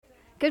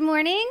Good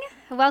morning.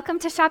 Welcome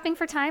to Shopping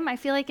for Time. I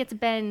feel like it's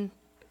been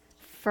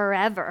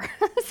forever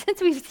since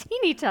we've seen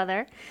each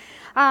other.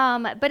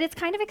 But it's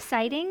kind of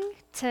exciting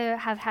to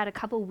have had a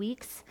couple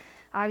weeks.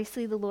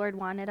 Obviously, the Lord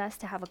wanted us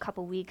to have a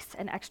couple weeks,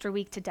 an extra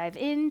week to dive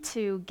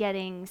into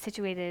getting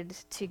situated,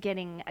 to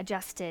getting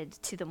adjusted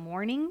to the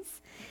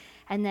mornings,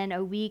 and then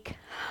a week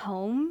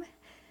home.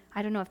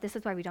 I don't know if this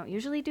is why we don't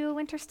usually do a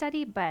winter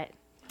study, but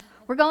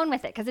we're going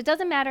with it because it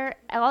doesn't matter.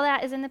 All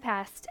that is in the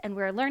past, and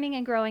we're learning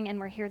and growing, and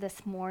we're here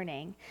this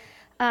morning.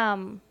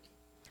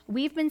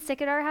 We've been sick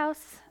at our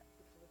house,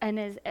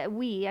 and I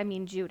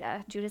mean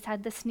Judah. Judah's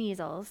had the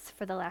sneezels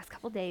for the last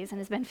couple days and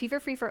has been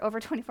fever-free for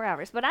over 24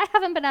 hours, but I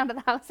haven't been out of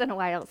the house in a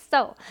while,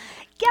 so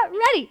get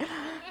ready.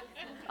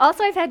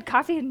 Also, I've had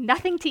coffee and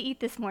nothing to eat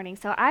this morning,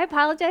 so I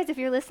apologize if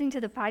you're listening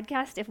to the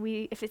podcast.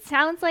 If it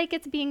sounds like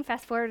it's being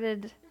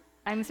fast-forwarded,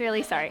 I'm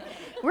really sorry.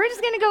 We're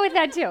just going to go with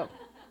that, too.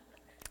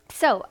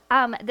 So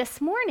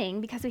this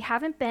morning, because we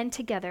haven't been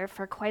together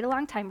for quite a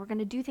long time, we're going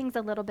to do things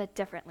a little bit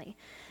differently.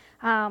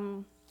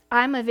 I'm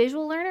a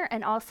visual learner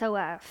and also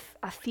a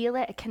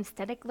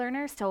kinesthetic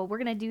learner, so we're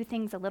going to do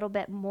things a little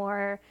bit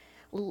more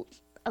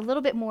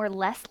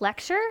less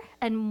lecture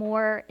and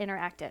more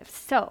interactive.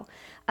 So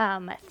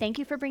thank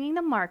you for bringing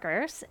the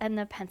markers and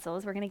the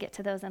pencils. We're going to get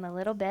to those in a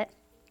little bit.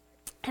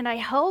 And I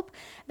hope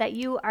that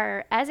you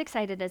are as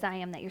excited as I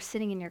am that you're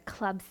sitting in your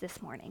clubs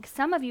this morning.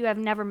 Some of you have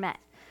never met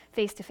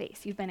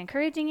face-to-face. You've been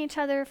encouraging each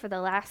other for the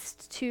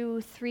last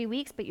 2-3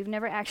 weeks, but you've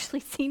never actually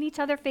seen each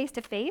other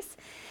face-to-face.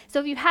 So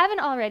if you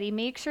haven't already,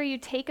 make sure you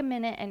take a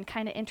minute and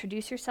kind of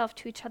introduce yourself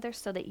to each other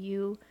so that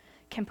you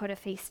can put a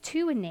face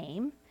to a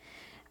name.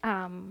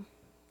 And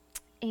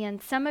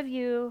some of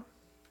you,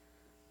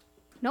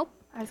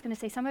 I was going to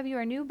say some of you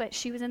are new, but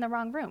she was in the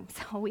wrong room.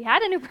 So we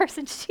had a new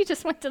person. She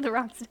just went to the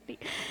wrong study.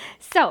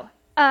 So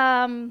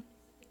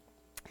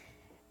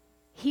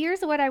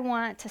here's what I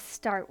want to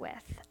start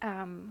with.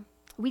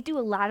 We do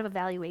a lot of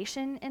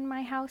evaluation in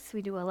my house.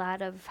 We do a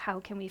lot of how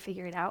can we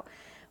figure it out.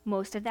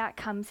 Most of that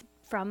comes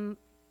from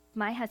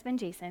my husband,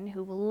 Jason,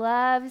 who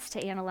loves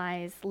to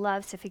analyze,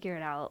 loves to figure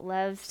it out,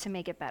 loves to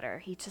make it better.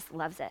 He just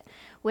loves it,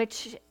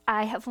 which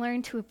I have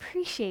learned to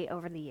appreciate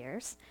over the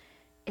years.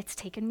 It's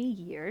taken me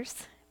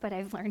years, but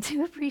I've learned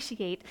to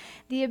appreciate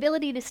the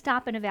ability to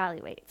stop and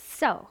evaluate.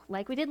 So,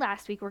 like we did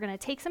last week, we're going to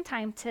take some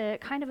time to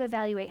kind of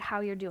evaluate how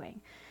you're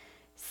doing.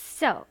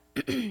 So,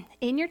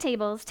 in your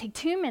tables, take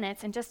 2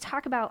 minutes and just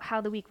talk about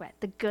how the week went.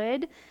 The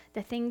good,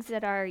 the things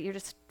that you're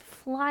just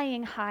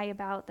flying high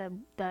about,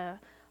 the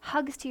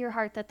hugs to your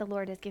heart that the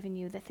Lord has given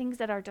you, the things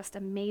that are just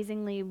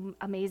amazingly,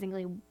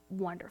 amazingly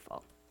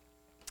wonderful.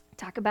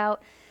 Talk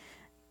about,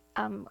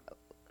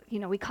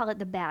 we call it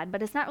the bad,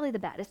 but it's not really the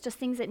bad. It's just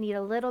things that need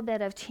a little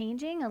bit of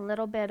changing, a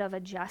little bit of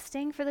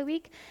adjusting for the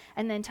week.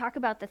 And then talk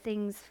about the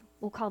things,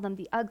 we'll call them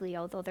the ugly,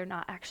 although they're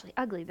not actually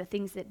ugly, the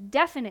things that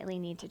definitely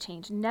need to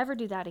change. Never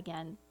do that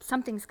again.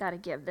 Something's got to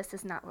give. This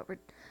is not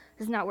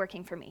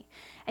working for me.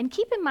 And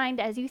keep in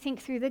mind as you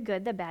think through the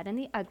good, the bad, and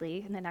the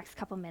ugly in the next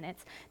couple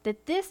minutes,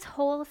 that this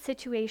whole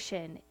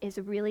situation is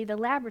really the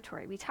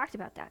laboratory. We talked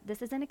about that.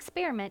 This is an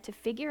experiment to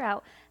figure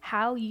out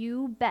how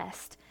you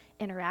best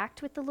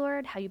interact with the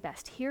Lord, how you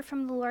best hear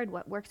from the Lord,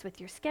 what works with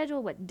your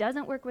schedule, what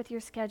doesn't work with your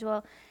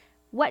schedule,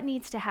 what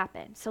needs to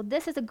happen. So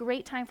this is a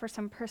great time for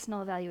some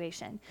personal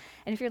evaluation.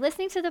 And if you're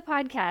listening to the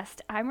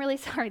podcast, I'm really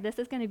sorry. This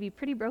is going to be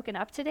pretty broken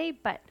up today,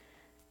 but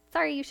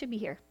sorry, you should be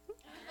here.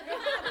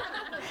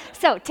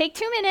 So take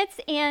 2 minutes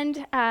and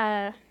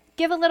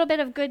give a little bit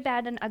of good,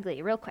 bad, and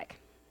ugly real quick.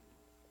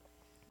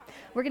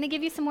 We're going to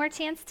give you some more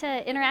chance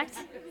to interact.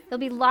 There'll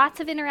be lots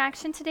of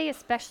interaction today,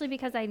 especially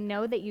because I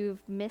know that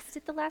you've missed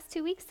it the last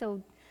 2 weeks,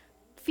 so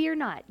fear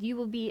not. You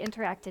will be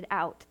interacted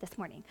out this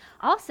morning.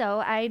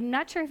 Also, I'm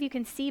not sure if you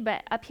can see,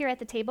 but up here at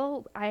the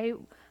table,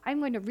 I'm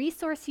going to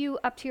resource you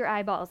up to your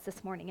eyeballs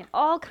this morning and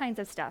all kinds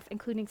of stuff,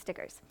 including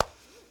stickers.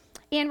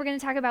 And we're going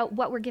to talk about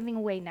what we're giving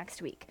away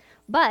next week.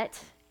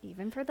 But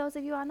even for those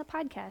of you on the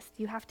podcast,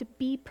 you have to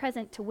be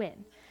present to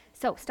win.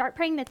 So start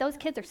praying that those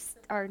kids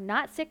are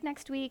not sick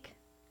next week.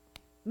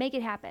 Make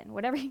it happen,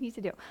 whatever you need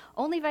to do.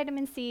 Only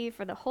vitamin C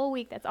for the whole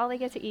week. That's all they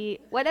get to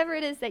eat. Whatever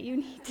it is that you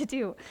need to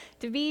do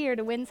to be here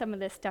to win some of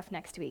this stuff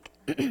next week.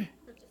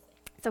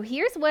 So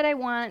here's what I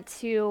want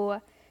to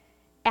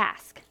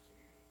ask.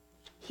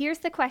 Here's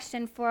the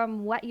question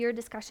from what your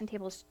discussion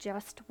tables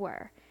just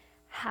were.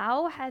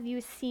 How have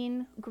you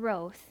seen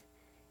growth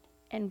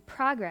and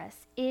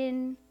progress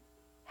in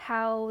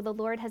how the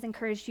Lord has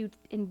encouraged you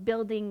in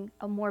building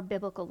a more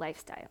biblical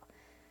lifestyle?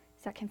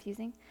 Is that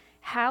confusing?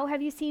 How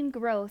have you seen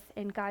growth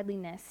in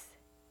godliness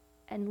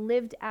and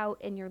lived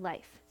out in your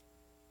life?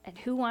 And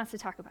who wants to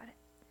talk about it?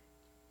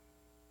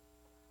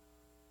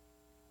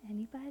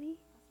 Anybody?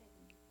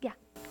 Yeah.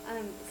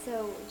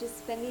 So just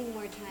spending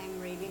more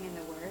time reading in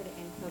the Word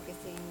and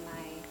focusing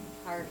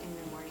my heart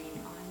in the morning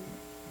on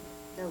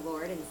the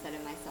Lord instead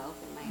of myself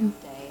and my own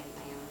day and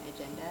my own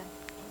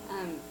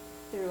agenda.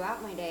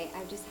 Throughout my day,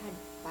 I've just had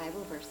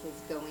Bible verses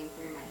going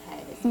through my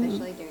head,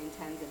 especially during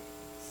times of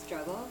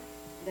struggle.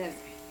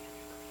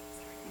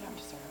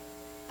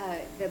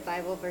 the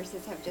Bible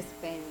verses have just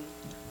been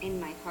in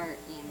my heart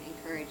and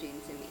encouraging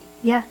to me.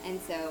 Yeah. And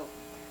so,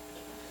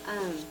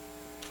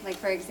 like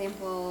for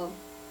example,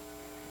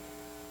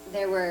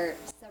 there were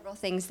several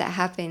things that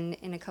happened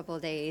in a couple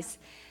of days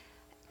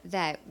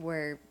that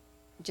were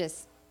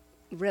just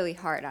really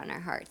hard on our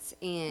hearts.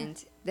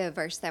 And the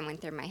verse that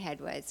went through my head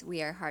was,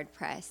 "We are hard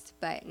pressed,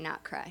 but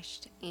not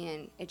crushed."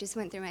 And it just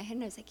went through my head,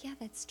 and I was like, yeah,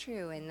 that's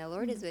true. And the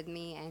Lord is with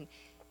me, and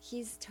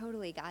He's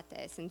totally got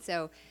this. And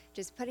so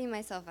just putting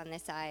myself on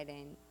this side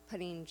and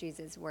putting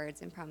Jesus'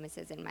 words and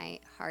promises in my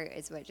heart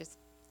is what just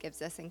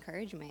gives us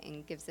encouragement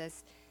and gives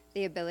us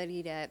the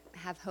ability to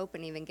have hope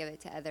and even give it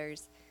to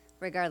others,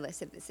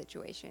 regardless of the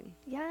situation.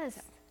 Yes.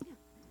 So, yeah.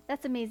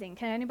 That's amazing.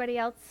 Can anybody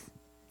else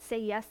say,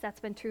 yes, that's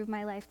been true of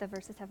my life? The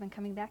verses have been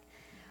coming back.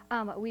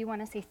 We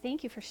want to say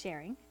thank you for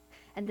sharing.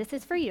 And this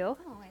is for you.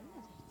 Oh, I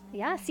love it.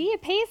 Yeah, see,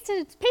 it pays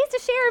to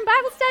share in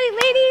Bible study,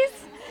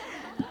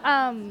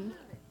 ladies.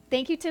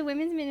 Thank you to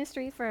Women's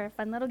Ministry for a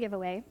fun little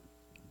giveaway.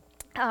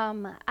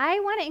 I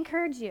want to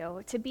encourage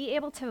you to be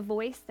able to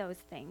voice those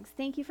things.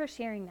 Thank you for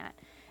sharing that,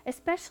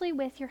 especially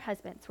with your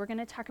husbands. We're going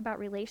to talk about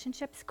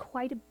relationships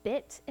quite a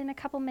bit in a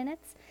couple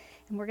minutes,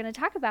 and we're going to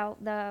talk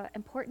about the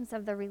importance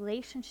of the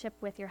relationship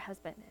with your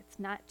husband. It's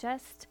not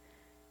just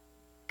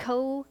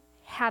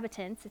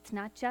cohabitants. It's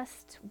not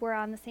just we're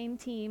on the same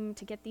team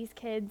to get these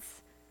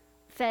kids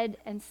fed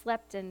and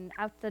slept and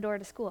out the door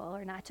to school,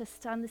 or not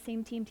just on the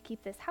same team to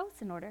keep this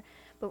house in order,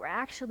 but we're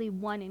actually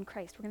one in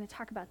Christ. We're going to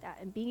talk about that,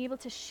 and being able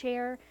to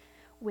share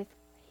with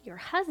your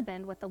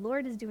husband what the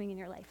Lord is doing in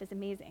your life is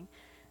amazing.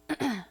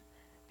 I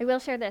will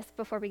share this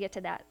before we get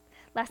to that.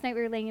 Last night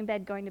we were laying in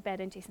bed, going to bed,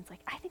 and Jason's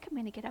like, I think I'm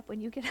going to get up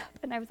when you get up.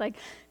 And I was like,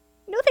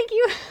 no, thank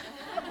you.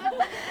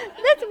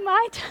 That's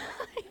my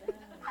time.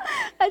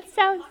 That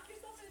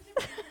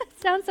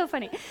sounds so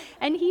funny.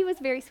 And he was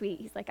very sweet.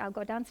 He's like, I'll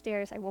go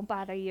downstairs. I won't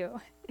bother you.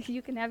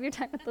 You can have your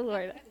time with the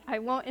Lord. I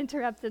won't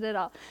interrupt it at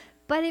all.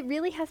 But it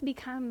really has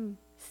become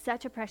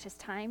such a precious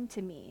time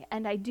to me.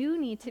 And I do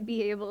need to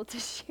be able to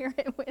share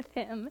it with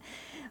him.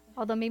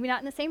 Although maybe not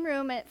in the same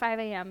room at 5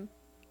 a.m.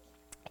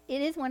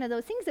 It is one of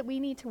those things that we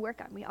need to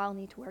work on. We all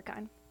need to work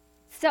on.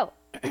 So,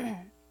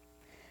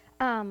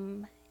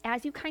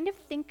 as you kind of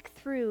think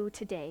through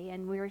today,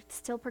 and we're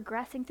still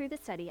progressing through the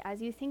study, as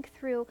you think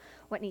through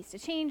what needs to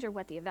change or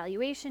what the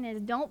evaluation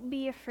is, don't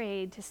be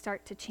afraid to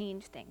start to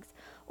change things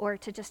or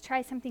to just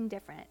try something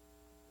different.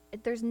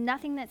 There's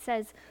nothing that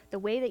says the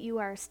way that you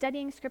are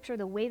studying Scripture,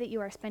 the way that you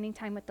are spending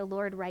time with the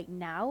Lord right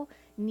now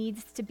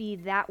needs to be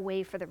that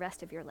way for the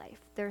rest of your life.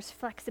 There's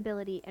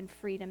flexibility and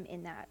freedom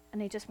in that,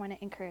 and I just want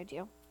to encourage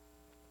you.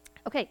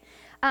 Okay,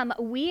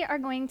 we are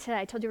going to,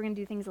 I told you we're going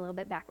to do things a little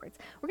bit backwards.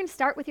 We're going to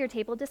start with your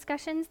table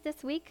discussions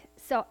this week.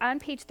 So on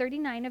page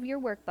 39 of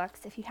your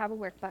workbooks, if you have a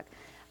workbook,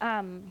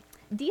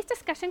 these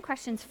discussion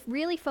questions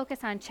really focus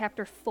on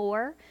chapter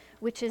 4,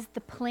 which is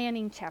the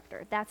planning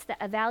chapter. That's the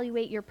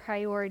evaluate your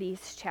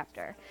priorities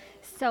chapter.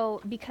 So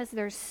because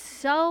there's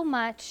so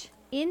much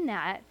in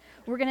that,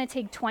 we're going to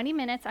take 20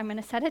 minutes. I'm going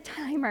to set a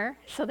timer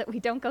so that we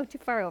don't go too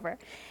far over.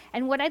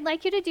 And what I'd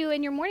like you to do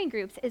in your morning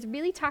groups is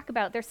really talk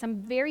about, there's some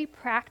very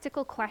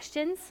practical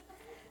questions.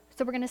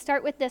 So we're going to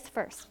start with this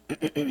first.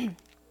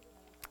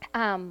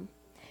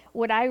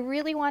 What I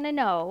really want to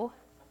know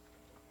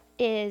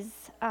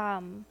is,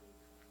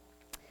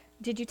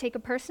 did you take a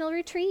personal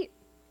retreat?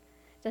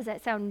 Does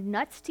that sound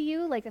nuts to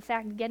you, like the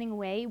fact of getting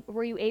away?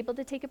 Were you able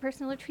to take a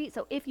personal retreat?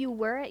 So if you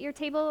were at your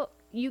table,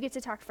 you get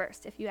to talk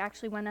first. If you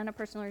actually went on a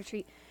personal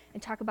retreat,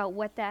 and talk about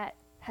what that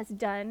has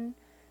done,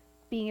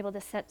 being able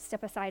to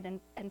step aside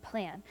and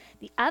plan.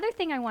 The other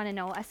thing I want to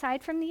know,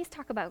 aside from these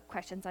talk about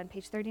questions on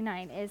page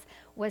 39, is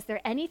was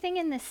there anything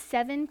in the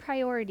 7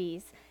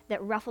 priorities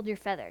that ruffled your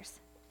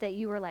feathers? That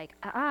you were like,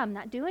 I'm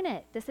not doing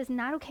it. This is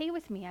not okay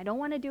with me. I don't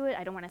want to do it.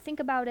 I don't want to think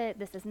about it.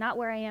 This is not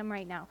where I am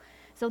right now.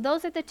 So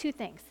those are the 2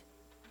 things,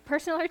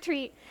 personal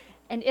retreat,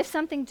 and if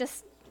something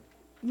just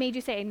made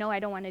you say, no, I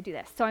don't want to do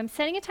this. So I'm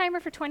setting a timer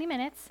for 20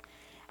 minutes.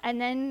 And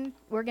then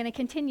we're going to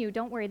continue.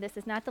 Don't worry, this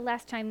is not the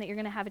last time that you're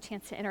going to have a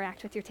chance to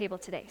interact with your table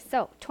today.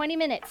 So 20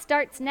 minutes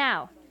starts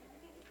now.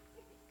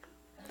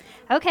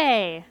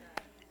 Okay.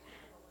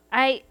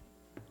 I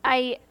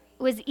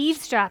was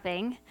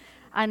eavesdropping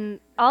on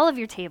all of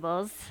your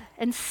tables,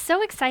 and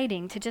so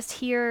exciting to just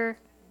hear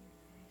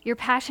your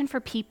passion for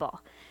people.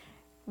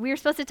 We were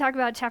supposed to talk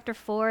about chapter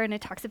 4, and it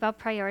talks about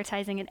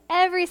prioritizing, and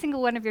every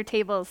single one of your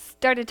tables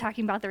started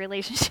talking about the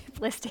relationship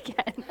list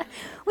again,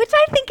 which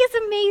I think is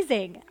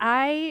amazing.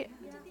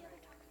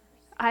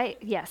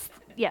 Yes,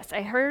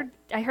 I heard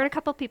a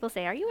couple people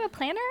say, "Are you a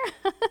planner?"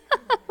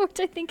 which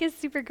I think is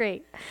super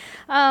great.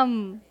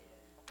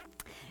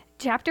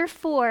 Chapter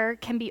 4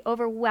 can be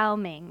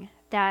overwhelming,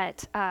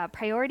 that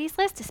priorities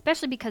list,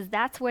 especially because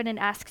that's when it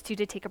asks you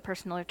to take a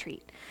personal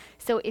retreat.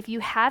 So if you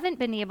haven't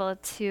been able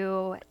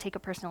to take a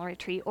personal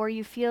retreat, or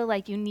you feel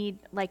like you need,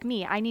 like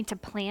me, I need to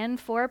plan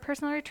for a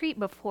personal retreat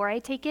before I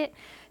take it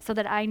so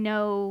that I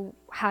know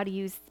how to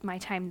use my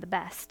time the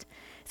best.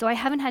 So I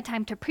haven't had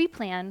time to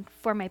pre-plan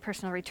for my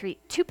personal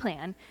retreat to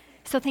plan.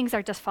 So things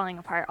are just falling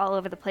apart all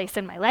over the place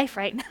in my life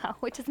right now,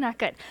 which is not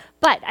good.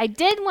 But I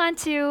did want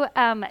to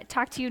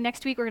talk to you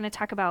next week. We're going to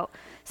talk about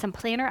some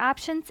planner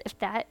options. If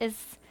that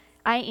is,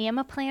 I am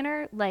a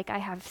planner. Like, I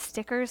have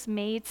stickers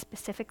made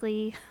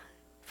specifically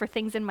for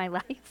things in my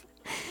life.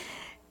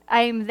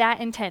 I'm that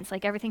intense.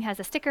 Like, everything has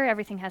a sticker,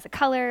 everything has a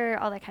color,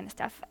 all that kind of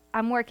stuff.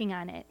 I'm working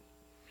on it.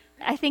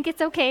 I think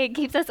it's okay. It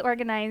keeps us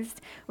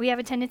organized. We have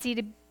a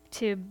tendency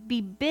to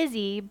be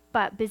busy,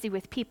 but busy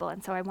with people.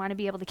 And so I want to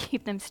be able to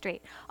keep them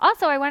straight.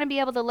 Also, I want to be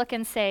able to look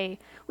and say,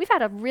 we've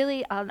had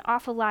an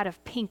awful lot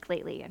of pink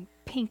lately. And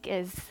pink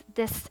is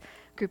this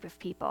group of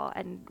people.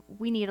 And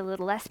we need a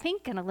little less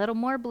pink and a little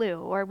more blue.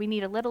 Or we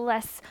need a little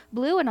less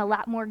blue and a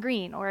lot more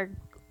green. Or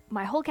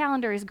my whole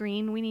calendar is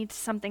green. We need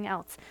something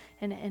else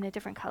in a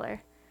different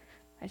color.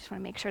 I just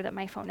want to make sure that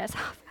my phone is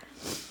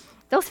off.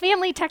 Those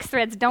family text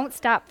threads don't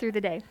stop through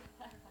the day.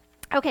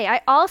 Okay,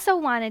 I also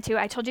wanted to,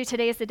 I told you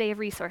today is the day of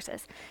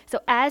resources. So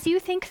as you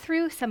think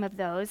through some of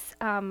those,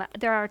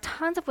 there are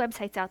tons of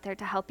websites out there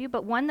to help you,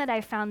 but one that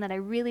I found that I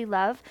really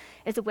love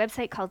is a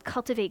website called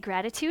Cultivate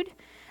Gratitude.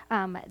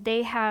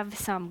 They have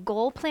some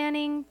goal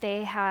planning.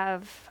 They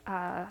have,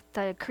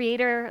 the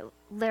creator,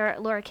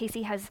 Laura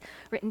Casey, has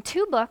written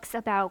 2 books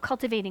about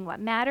cultivating what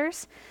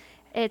matters.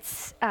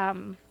 It's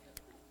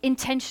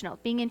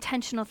being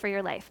intentional for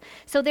your life.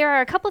 So there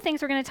are a couple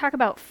things. We're going to talk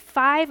about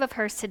 5 of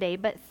hers today,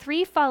 but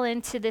 3 fall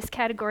into this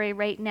category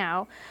right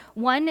now.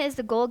 One is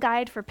the goal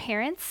guide for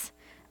parents.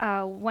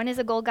 One is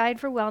a goal guide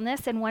for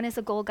wellness, and one is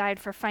a goal guide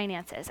for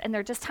finances. And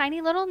they're just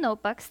tiny little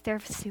notebooks. They're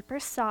super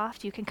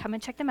soft. You can come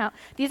and check them out.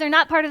 These are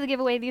not part of the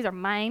giveaway. These are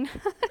mine.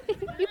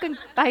 You can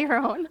buy your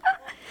own.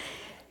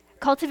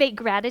 Cultivate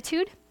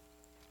Gratitude.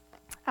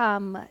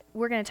 We're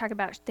going to talk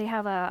about, they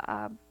have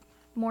a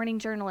morning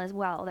journal as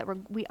well that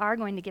we are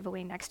going to give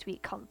away next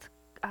week called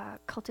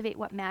Cultivate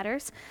What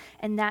Matters.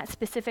 And that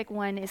specific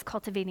one is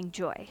Cultivating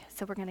Joy.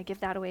 So we're going to give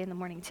that away in the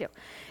morning too.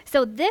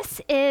 So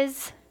this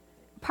is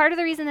part of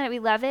the reason that we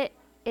love it,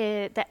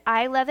 that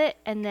I love it,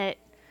 and that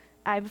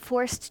I've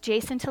forced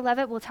Jason to love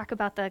it. We'll talk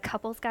about the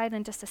couples guide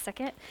in just a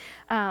second,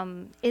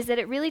 is that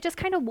it really just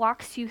kind of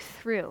walks you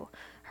through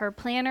her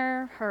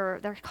planner,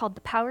 they're called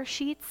the Power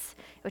Sheets,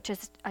 which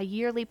is a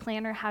yearly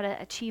planner, how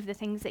to achieve the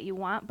things that you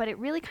want, but it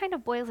really kind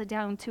of boils it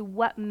down to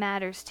what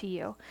matters to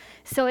you.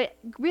 So it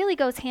really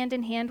goes hand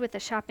in hand with the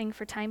Shopping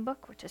for Time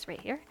book, which is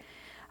right here.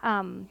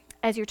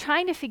 As you're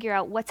trying to figure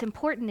out what's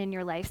important in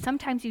your life,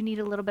 sometimes you need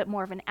a little bit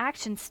more of an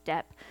action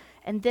step,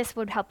 and this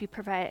would help you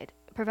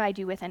provide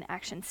you with an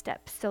action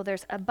step. So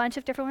there's a bunch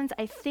of different ones.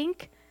 I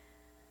think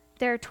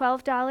they're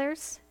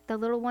 $12. The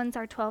little ones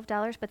are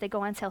 $12, but they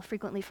go on sale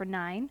frequently for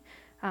 $9.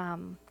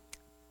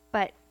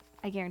 But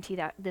I guarantee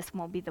that this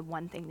won't be the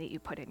one thing that you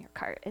put in your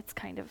cart. It's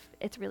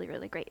really,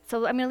 really great.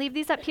 So I'm going to leave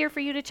these up here for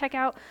you to check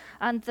out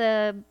on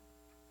the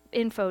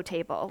info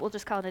table. We'll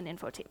just call it an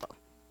info table.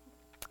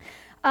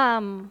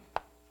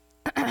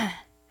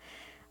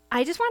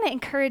 I just want to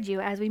encourage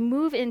you as we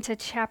move into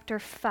chapter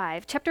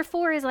 5. Chapter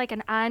 4 is like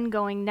an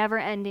ongoing,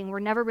 never-ending, we're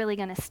never really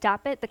going to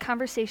stop it. The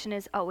conversation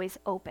is always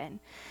open.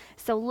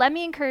 So let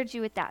me encourage you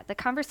with that. The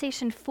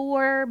conversation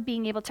for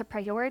being able to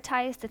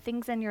prioritize the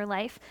things in your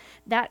life,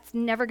 that's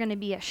never going to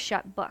be a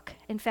shut book.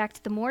 In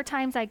fact, the more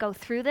times I go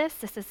through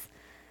this is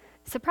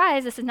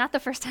not the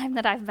first time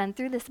that I've been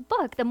through this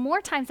book. The more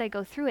times I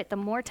go through it, the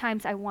more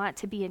times I want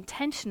to be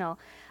intentional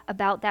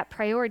about that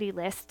priority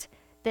list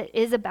that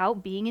is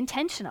about being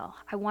intentional.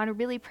 I want to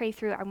really pray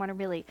through. I want to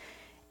really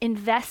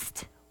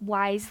invest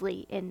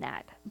wisely in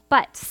that.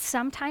 But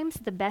sometimes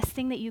the best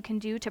thing that you can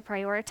do to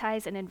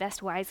prioritize and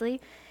invest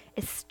wisely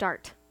is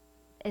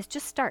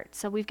just start.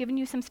 So we've given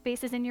you some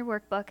spaces in your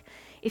workbook.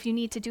 If you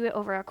need to do it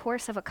over a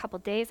course of a couple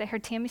days, I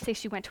heard Tammy say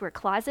she went to her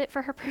closet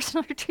for her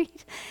personal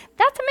retreat.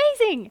 That's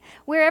amazing.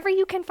 Wherever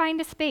you can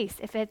find a space,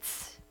 if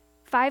it's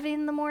 5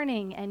 in the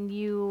morning and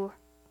you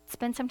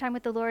spend some time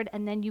with the Lord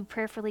and then you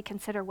prayerfully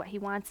consider what he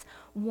wants,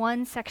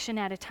 one section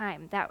at a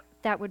time,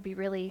 that would be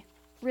really,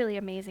 really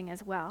amazing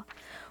as well.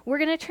 We're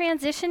going to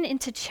transition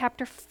into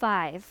chapter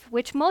 5,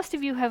 which most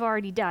of you have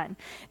already done.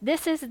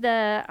 This is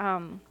the,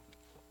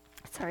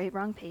 sorry,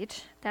 wrong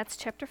page. That's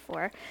chapter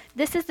 4.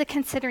 This is the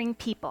considering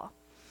people.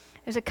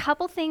 There's a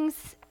couple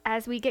things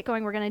as we get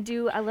going. We're going to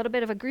do a little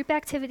bit of a group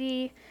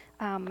activity,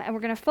 and we're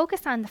going to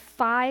focus on the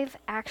 5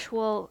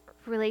 actual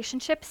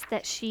relationships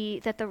that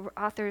the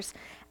authors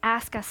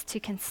ask us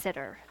to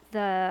consider.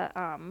 The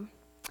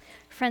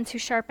friends who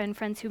sharpen,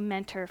 friends who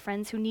mentor,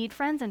 friends who need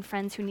friends, and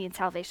friends who need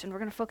salvation. We're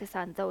going to focus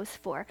on those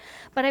 4.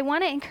 But I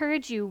want to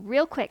encourage you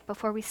real quick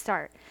before we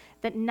start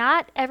that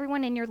not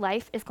everyone in your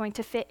life is going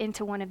to fit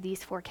into one of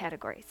these 4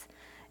 categories.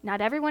 Not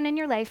everyone in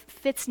your life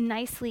fits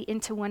nicely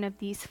into one of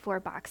these 4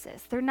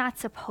 boxes. They're not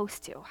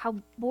supposed to. How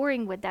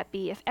boring would that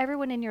be if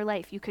everyone in your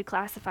life you could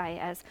classify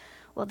as,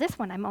 well, this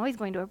one I'm always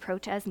going to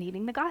approach as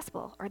needing the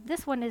gospel, or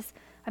this one is,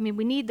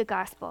 we need the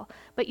gospel.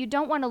 But you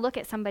don't want to look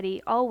at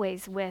somebody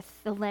always with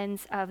the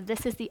lens of,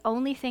 this is the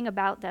only thing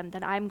about them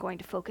that I'm going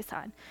to focus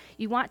on.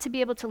 You want to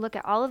be able to look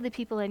at all of the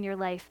people in your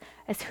life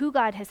as who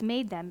God has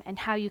made them and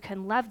how you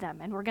can love them.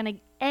 And we're going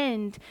to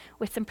end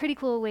with some pretty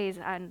cool ways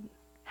on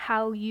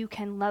how you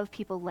can love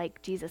people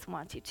like Jesus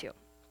wants you to.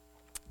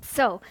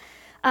 So,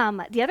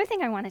 the other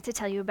thing I wanted to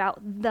tell you about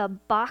the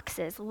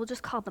boxes, we'll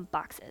just call them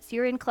boxes.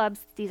 You're in clubs,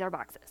 these are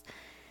boxes,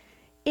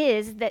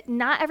 is that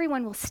not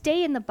everyone will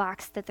stay in the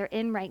box that they're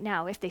in right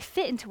now. If they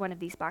fit into one of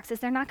these boxes,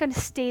 they're not going to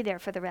stay there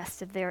for the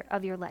rest of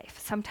your life.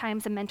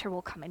 Sometimes a mentor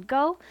will come and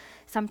go.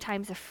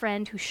 Sometimes a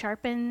friend who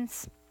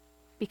sharpens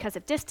because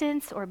of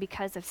distance or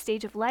because of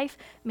stage of life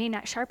may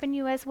not sharpen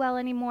you as well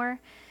anymore.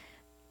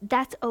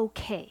 That's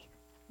okay.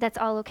 That's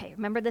all okay.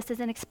 Remember, this is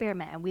an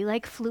experiment, and we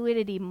like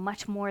fluidity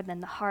much more than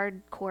the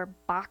hardcore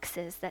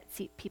boxes that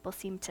people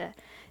seem to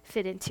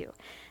fit into.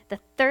 The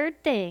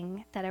third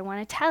thing that I want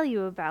to tell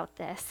you about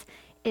this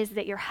is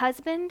that your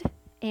husband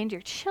and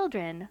your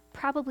children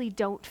probably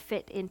don't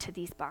fit into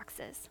these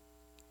boxes.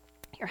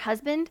 Your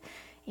husband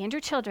and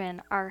your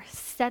children are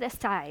set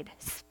aside,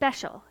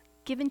 special,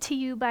 given to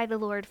you by the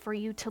Lord for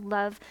you to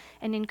love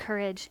and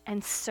encourage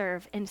and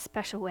serve in a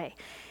special way.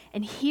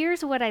 And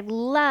here's what I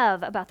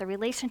love about the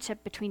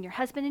relationship between your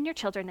husband and your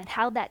children and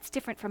how that's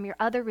different from your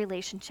other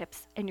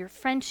relationships and your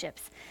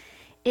friendships,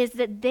 is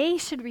that they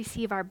should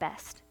receive our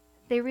best.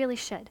 They really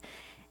should.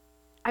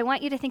 I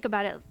want you to think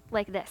about it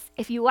like this.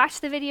 If you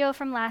watched the video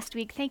from last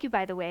week, thank you,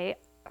 by the way,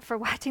 for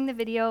watching the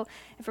video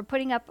and for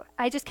putting up,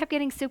 I just kept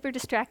getting super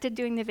distracted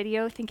doing the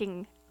video,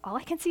 thinking, all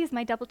I can see is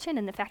my double chin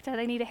and the fact that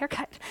I need a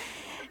haircut.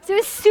 So it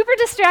was super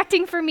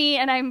distracting for me,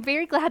 and I'm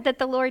very glad that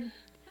the Lord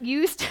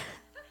used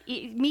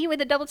me with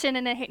a double chin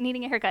and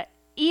needing a haircut,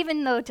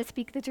 even though, to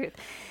speak the truth.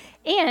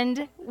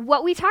 And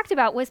what we talked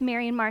about was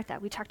Mary and Martha.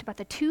 We talked about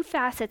the 2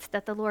 facets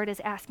that the Lord is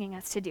asking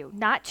us to do,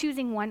 not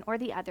choosing one or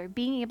the other,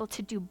 being able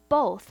to do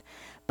both,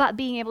 but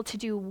being able to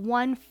do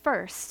one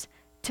first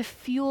to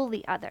fuel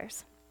the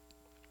others.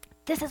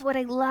 This is what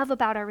I love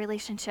about our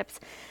relationships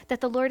that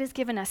the Lord has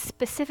given us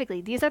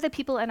specifically. These are the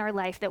people in our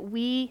life that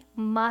we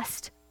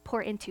must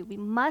pour into. We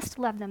must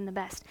love them the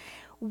best.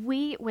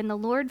 When the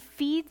Lord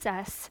feeds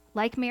us,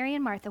 like Mary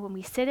and Martha, when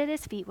we sit at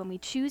his feet, when we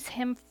choose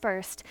him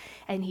first,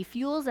 and he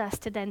fuels us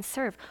to then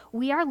serve,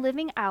 we are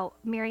living out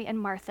Mary and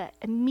Martha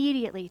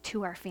immediately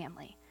to our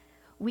family.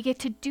 We get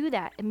to do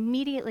that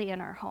immediately in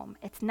our home.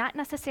 It's not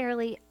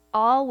necessarily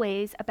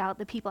always about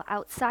the people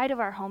outside of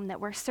our home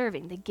that we're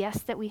serving, the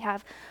guests that we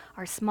have,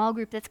 our small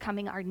group that's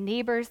coming, our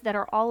neighbors that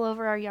are all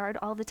over our yard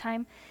all the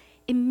time.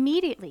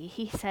 Immediately,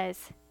 he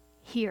says,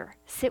 here,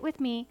 sit with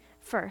me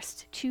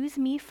first, choose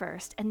me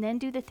first, and then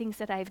do the things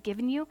that I've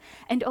given you.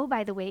 And oh,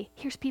 by the way,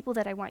 here's people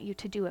that I want you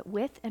to do it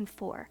with and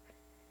for.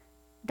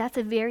 That's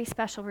a very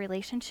special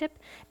relationship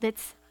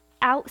that's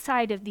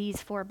outside of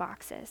these 4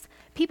 boxes.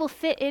 People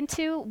fit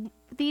into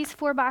these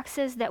 4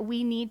 boxes that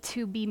we need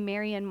to be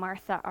Mary and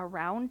Martha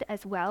around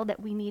as well, that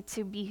we need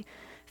to be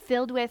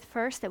filled with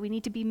first, that we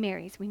need to be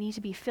Marys. We need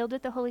to be filled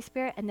with the Holy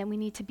Spirit, and then we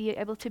need to be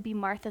able to be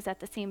Marthas at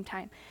the same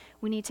time.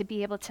 We need to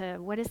be able to,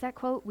 what is that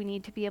quote? We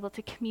need to be able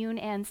to commune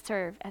and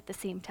serve at the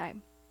same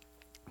time.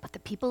 But the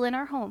people in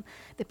our home,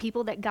 the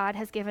people that God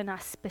has given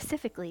us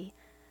specifically,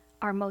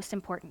 are most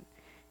important.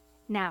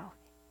 Now,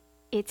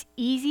 it's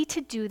easy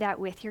to do that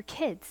with your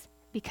kids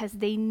because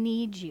they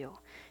need you,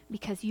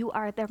 because you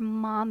are their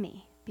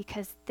mommy,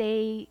 because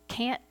they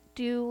can't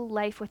do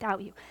life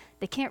without you.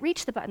 They can't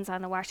reach the buttons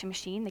on the washing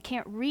machine. They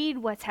can't read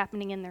what's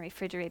happening in the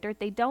refrigerator.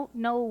 They don't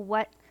know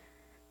what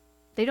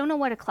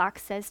a clock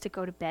says to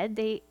go to bed.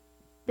 They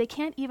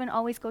can't even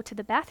always go to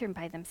the bathroom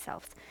by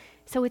themselves.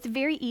 So it's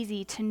very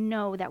easy to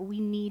know that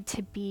we need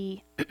to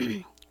be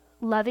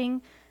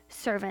loving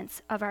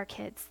servants of our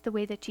kids the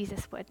way that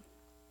Jesus would.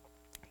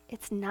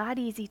 It's not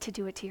easy to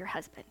do it to your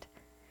husband,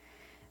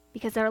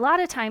 because there are a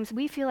lot of times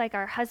we feel like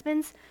our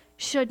husbands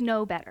should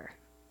know better.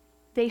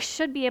 They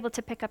should be able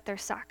to pick up their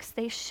socks.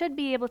 They should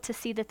be able to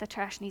see that the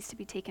trash needs to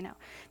be taken out.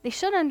 They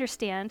should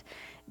understand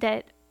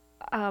that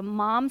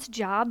mom's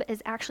job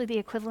is actually the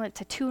equivalent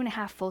to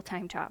 2.5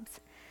 full-time jobs.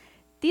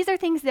 These are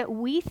things that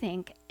we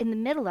think in the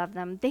middle of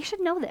them, they should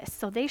know this.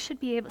 So they should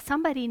be able,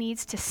 somebody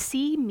needs to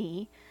see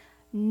me,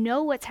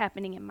 know what's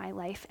happening in my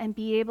life, and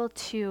be able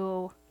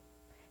to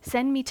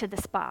send me to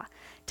the spa,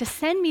 to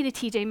send me to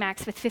TJ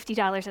Maxx with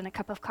 $50 and a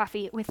cup of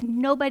coffee with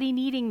nobody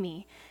needing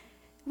me.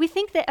 We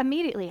think that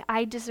immediately,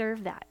 I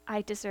deserve that.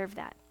 I deserve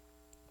that.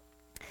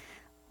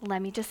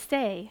 Let me just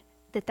say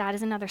that that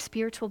is another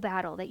spiritual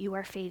battle that you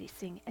are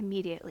facing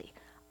immediately.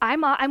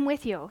 I'm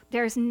with you.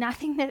 There's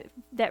nothing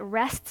that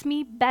rests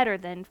me better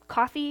than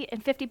coffee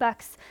and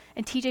 $50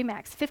 and TJ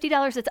Maxx.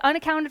 $50 that's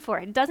unaccounted for.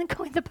 It doesn't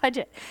go in the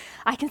budget.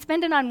 I can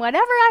spend it on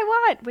whatever I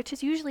want, which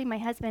is usually my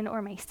husband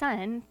or my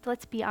son,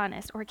 let's be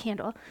honest, or a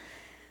candle.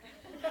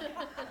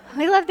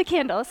 I love the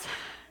candles.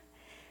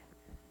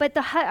 But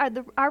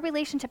our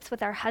relationships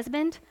with our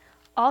husband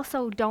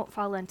also don't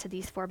fall into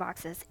these 4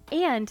 boxes.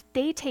 And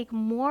they take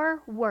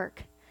more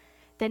work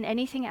than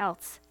anything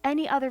else,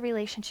 any other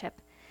relationship.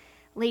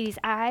 Ladies,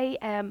 I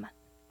am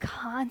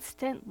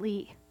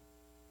constantly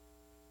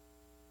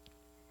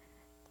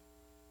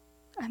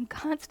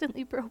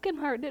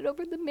brokenhearted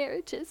over the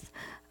marriages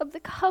of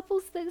the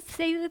couples that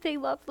say that they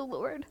love the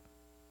Lord.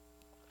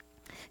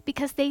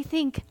 Because they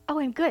think, oh,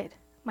 I'm good.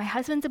 My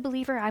husband's a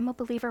believer, I'm a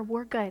believer,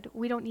 we're good.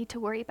 We don't need to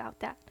worry about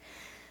that.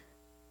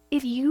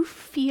 If you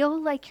feel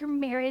like your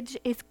marriage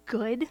is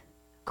good,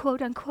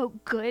 quote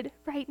unquote good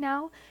right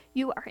now,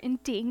 you are in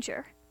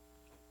danger.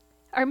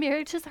 Our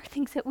marriages are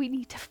things that we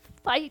need to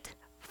fight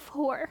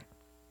for.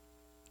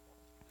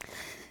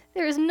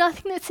 There is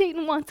nothing that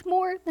Satan wants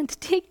more than to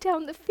take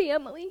down the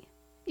family,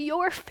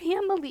 your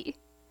family.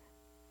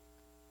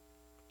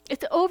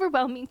 It's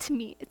overwhelming to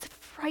me. It's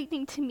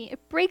frightening to me.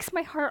 It breaks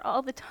my heart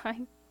all the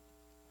time.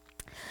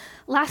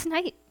 Last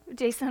night,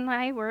 Jason and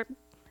I were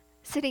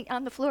sitting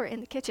on the floor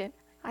in the kitchen.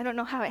 I don't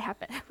know how it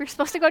happened. We were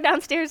supposed to go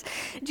downstairs.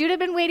 Jude had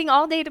been waiting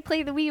all day to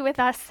play the Wii with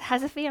us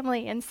as a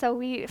family, and so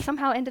we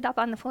somehow ended up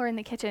on the floor in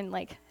the kitchen,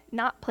 like,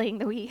 not playing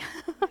the Wii.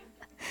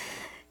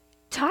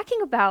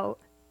 Talking about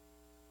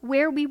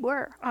where we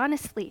were,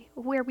 honestly,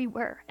 where we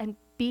were, and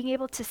being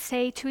able to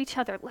say to each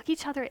other, look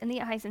each other in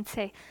the eyes and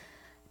say,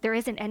 there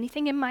isn't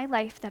anything in my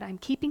life that I'm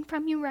keeping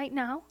from you right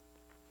now.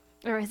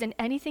 There isn't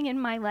anything in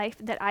my life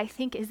that I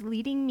think is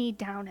leading me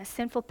down a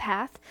sinful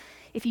path.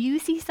 If you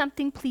see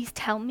something, please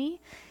tell me.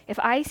 If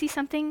I see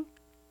something,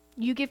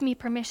 you give me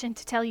permission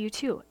to tell you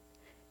too.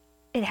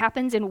 It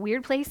happens in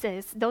weird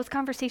places. Those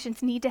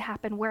conversations need to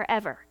happen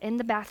wherever, in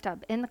the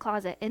bathtub, in the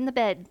closet, in the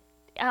bed,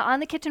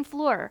 on the kitchen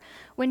floor,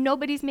 when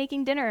nobody's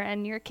making dinner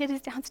and your kid is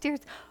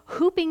downstairs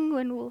hooping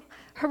and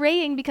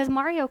hooraying because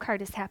Mario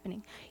Kart is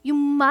happening. You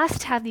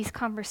must have these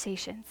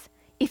conversations.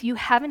 If you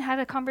haven't had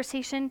a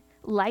conversation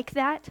like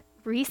that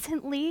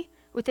recently,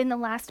 within the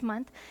last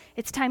month,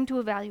 it's time to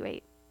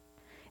evaluate.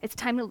 It's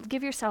time to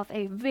give yourself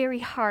a very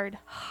hard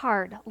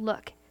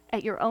look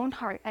at your own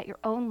heart, at your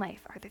own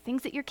life. Are there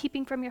things that you're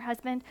keeping from your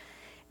husband?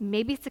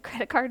 Maybe it's a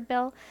credit card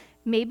bill.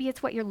 Maybe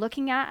it's what you're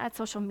looking at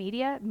social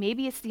media.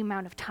 Maybe it's the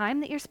amount of time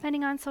that you're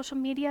spending on social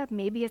media.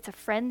 Maybe it's a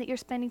friend that you're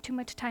spending too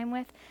much time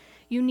with.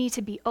 You need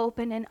to be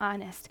open and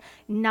honest.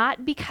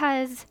 Not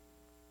because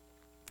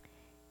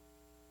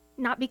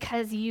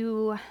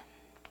you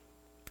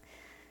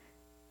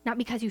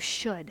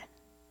should,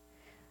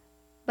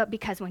 but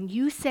because when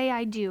you say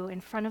I do in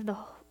front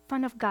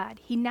of God,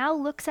 he now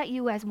looks at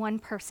you as one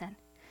person.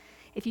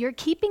 If you're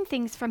keeping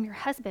things from your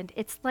husband,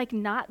 it's like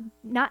not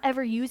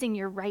ever using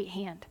your right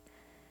hand,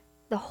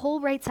 the whole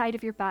right side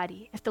of your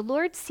body. If the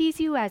Lord sees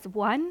you as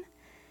one,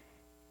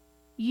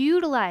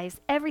 utilize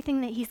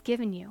everything that he's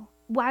given you.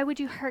 Why would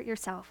you hurt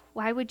yourself?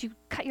 Why would you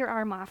cut your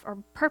arm off or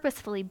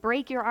purposefully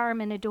break your arm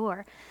in a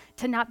door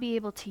to not be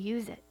able to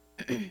use it?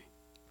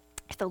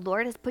 If the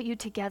Lord has put you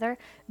together,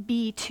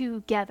 be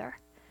together.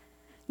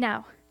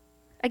 Now,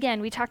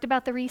 again, we talked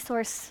about the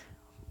resource,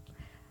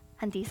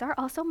 and these are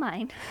also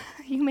mine.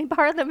 You may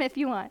borrow them if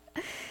you want.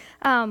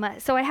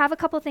 So I have a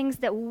couple things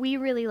that we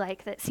really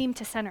like that seem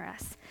to center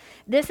us.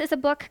 This is a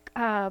book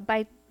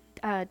by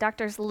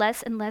Doctors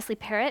Les and Leslie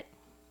Perrott.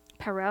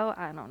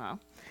 I don't know.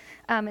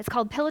 It's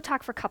called Pillow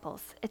Talk for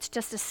Couples. It's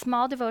just a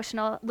small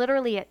devotional.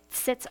 Literally, it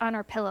sits on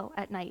our pillow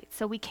at night.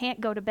 So we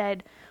can't go to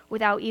bed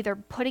without either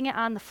putting it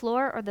on the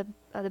floor or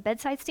the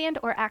bedside stand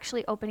or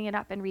actually opening it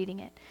up and reading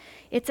it.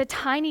 It's a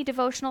tiny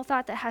devotional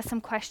thought that has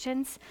some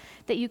questions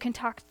that you can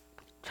talk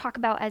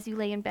about as you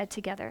lay in bed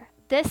together.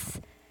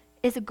 This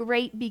is a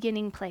great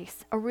beginning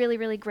place, a really,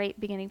 really great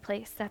beginning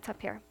place. That's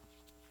up here.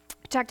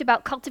 We talked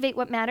about Cultivate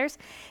What Matters.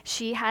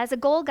 She has a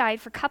goal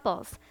guide for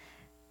couples.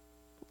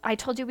 I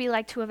told you we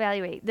like to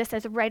evaluate. This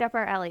is right up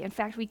our alley. In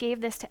fact, we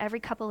gave this to every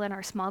couple in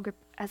our small group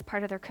as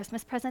part of their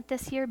Christmas present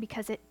this year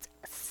because it's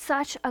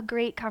such a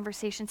great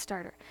conversation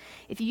starter.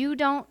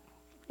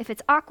 If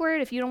it's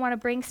awkward, if you don't want to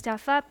bring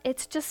stuff up, it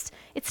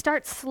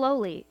starts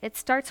slowly. It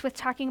starts with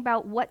talking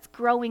about what's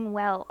growing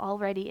well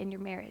already in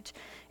your marriage.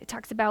 It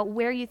talks about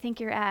where you think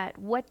you're at,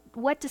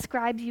 what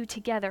describes you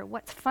together,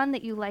 what's fun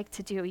that you like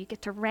to do. You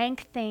get to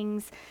rank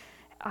things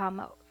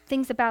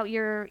about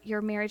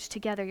your marriage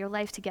together, your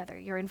life together,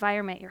 your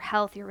environment, your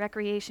health, your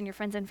recreation, your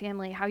friends and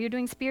family, how you're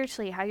doing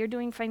spiritually, how you're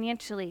doing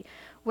financially,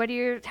 what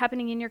are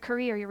happening in your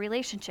career, your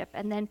relationship,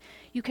 and then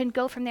you can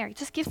go from there. It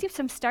just gives you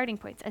some starting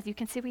points. As you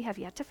can see, we have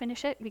yet to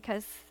finish it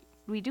because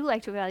we do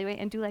like to evaluate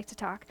and do like to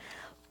talk,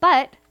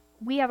 but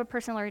we have a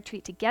personal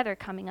retreat together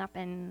coming up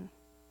in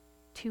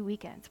 2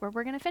 weekends where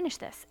we're going to finish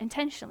this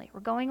intentionally. We're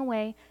going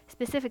away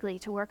specifically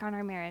to work on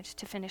our marriage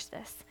to finish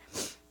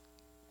this.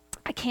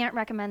 I can't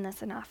recommend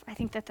this enough. I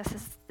think that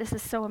this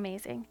is so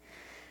amazing.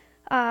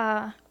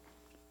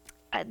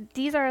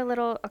 These are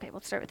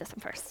we'll start with this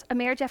one first. A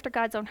Marriage After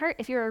God's Own Heart.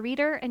 If you're a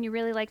reader and you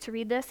really like to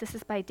read this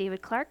is by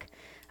David Clark.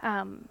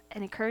 An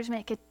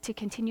encouragement to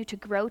continue to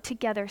grow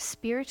together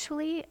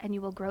spiritually, and you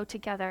will grow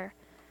together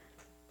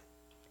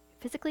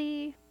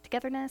physically,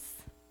 togetherness.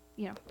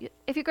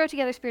 if you grow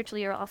together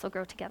spiritually, you'll also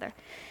grow together.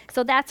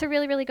 So that's a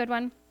really, really good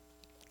one.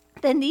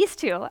 Then these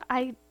two,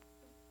 I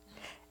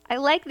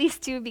like these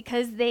two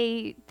because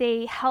they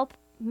help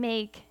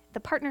make the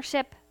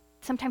partnership.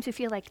 Sometimes we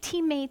feel like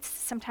teammates.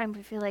 Sometimes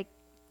we feel like,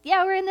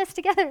 yeah, we're in this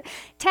together.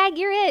 Tag,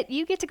 you're it.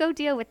 You get to go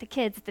deal with the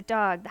kids, the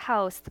dog, the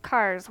house, the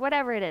cars,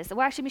 whatever it is. The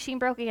washing machine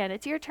broke again.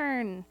 It's your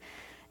turn.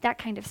 That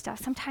kind of stuff.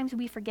 Sometimes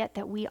we forget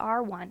that we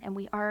are one and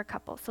we are a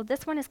couple. So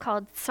this one is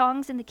called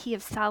Songs in the Key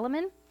of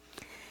Solomon.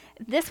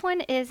 This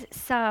one is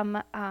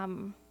some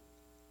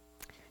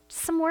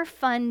more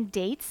fun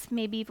dates,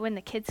 maybe when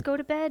the kids go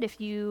to bed.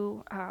 If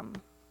you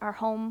are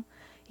home,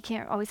 you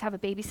can't always have a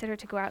babysitter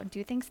to go out and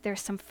do things. There's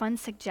some fun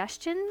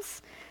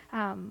suggestions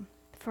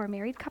for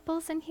married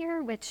couples in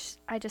here, which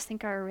I just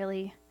think are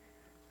really,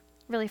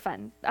 really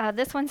fun.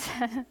 This one's,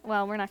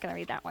 well, we're not going to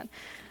read that one.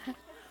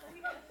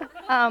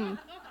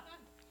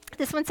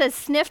 This one says,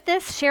 sniff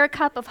this, share a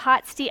cup of a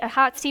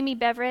hot steamy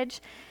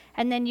beverage,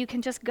 and then you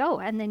can just go,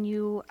 and then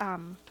you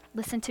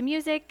listen to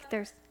music.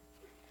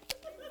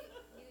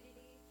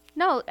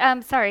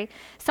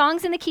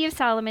 Songs in the Key of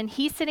Solomon.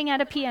 He's sitting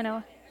at a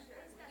piano.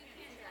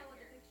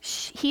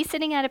 He's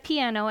sitting at a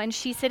piano, and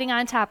she's sitting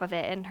on top of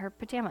it in her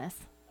pajamas.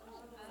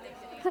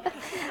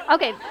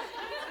 Okay.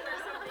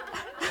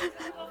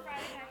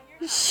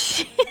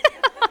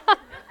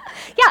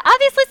 Yeah,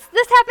 obviously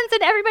this happens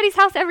in everybody's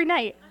house every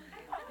night.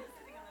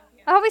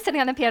 Always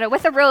sitting on the piano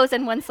with a rose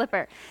and one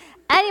slipper.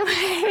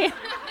 Anyway.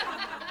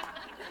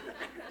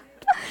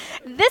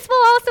 This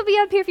will also be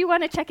up here if you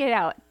want to check it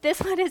out. This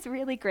one is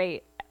really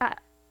great.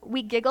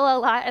 We giggle a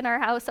lot in our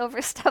house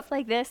over stuff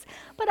like this.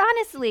 But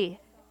honestly,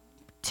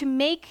 to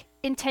make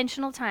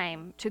intentional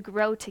time to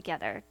grow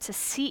together, to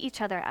see each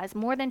other as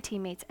more than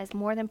teammates, as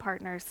more than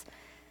partners,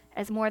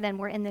 as more than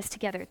we're in this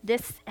together,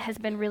 this has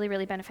been really,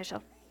 really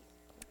beneficial.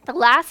 The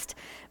last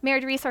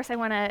marriage resource I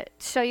want to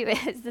show you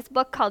is this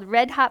book called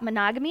Red Hot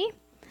Monogamy,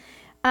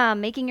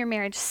 Making Your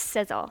Marriage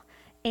Sizzle.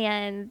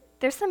 And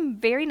there's some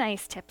very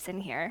nice tips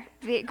in here,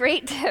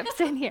 great tips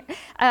in here.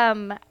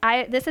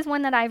 This is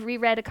one that I've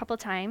reread a couple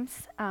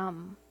times.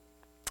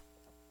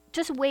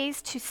 Just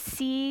ways to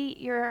see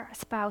your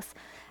spouse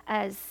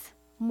as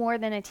more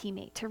than a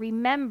teammate, to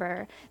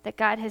remember that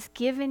God has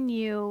given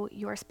you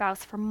your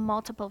spouse for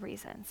multiple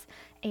reasons.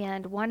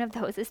 And one of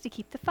those is to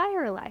keep the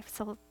fire alive.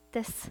 So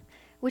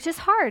which is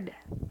hard.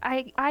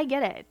 I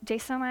get it.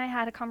 Jason and I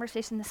had a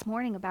conversation this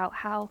morning about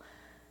how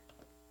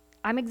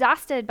I'm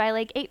exhausted by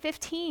like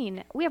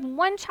 8:15. We have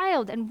one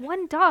child and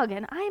one dog,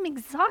 and I am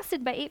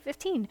exhausted by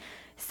 8:15.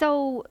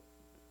 So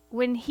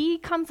when he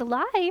comes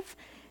alive,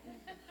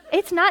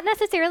 it's not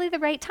necessarily the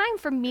right time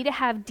for me to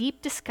have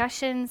deep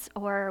discussions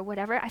or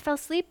whatever. I fell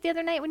asleep the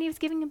other night when he was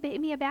giving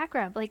me a back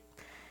rub. Like,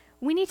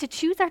 we need to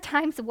choose our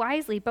times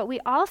wisely, but we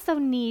also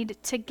need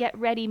to get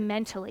ready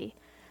mentally.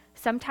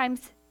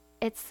 Sometimes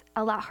it's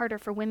a lot harder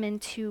for women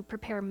to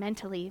prepare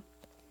mentally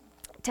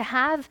to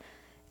have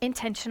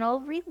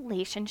intentional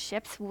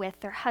relationships with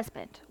their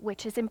husband,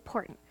 which is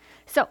important.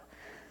 So,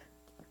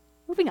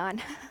 moving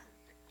on.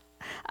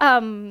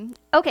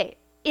 Okay,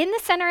 in the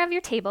center of your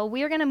table,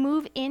 we are going to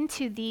move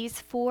into these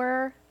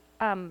 4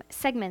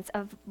 segments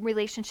of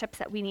relationships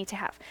that we need to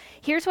have.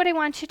 Here's what I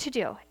want you to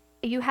do.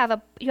 You have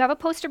a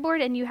poster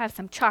board, and you have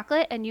some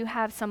chocolate, and you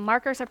have some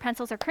markers or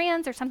pencils or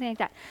crayons or something like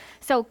that.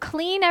 So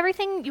clean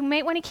everything. You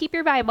might want to keep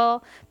your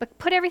Bible, but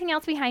put everything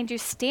else behind you.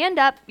 Stand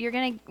up. We're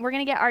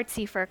gonna get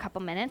artsy for a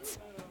couple minutes.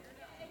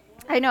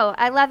 I know,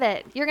 I love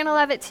it. You're gonna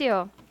love it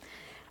too.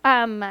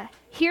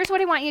 Here's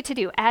what I want you to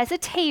do. As a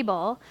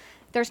table,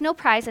 there's no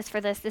prizes for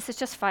this. This is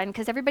just fun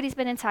because everybody's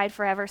been inside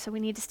forever, so we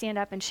need to stand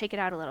up and shake it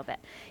out a little bit.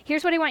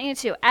 Here's what I want you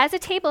to do. As a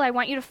table, I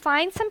want you to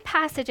find some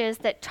passages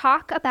that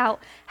talk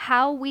about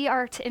how we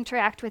are to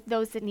interact with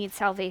those that need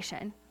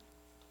salvation.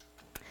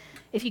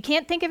 If you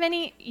can't think of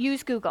any,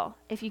 use Google.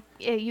 If you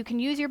can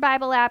use your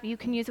Bible app, you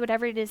can use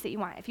whatever it is that you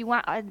want. If you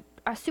want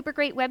a super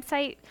great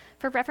website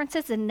for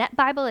references, the Net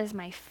Bible is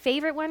my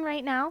favorite one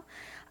right now.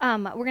 We're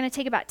going to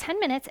take about 10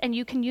 minutes, and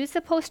you can use the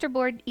poster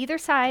board either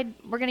side.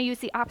 We're going to use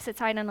the opposite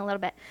side in a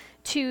little bit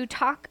to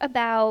talk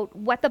about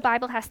what the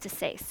Bible has to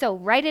say. So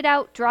write it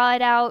out, draw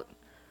it out,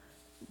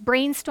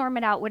 brainstorm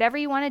it out, whatever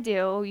you want to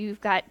do.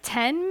 You've got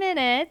 10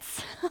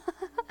 minutes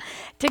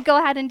to go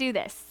ahead and do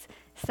this.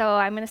 So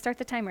I'm going to start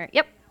the timer.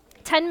 Yep.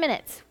 10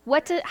 minutes.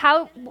 What does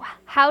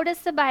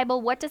the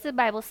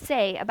Bible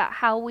say about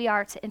how we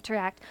are to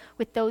interact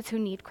with those who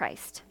need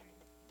Christ?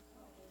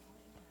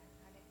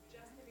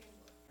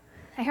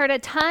 I heard a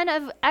ton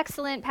of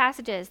excellent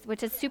passages,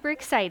 which is super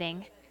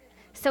exciting.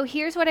 So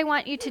here's what I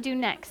want you to do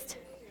next.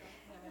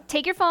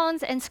 Take your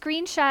phones and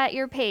screenshot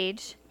your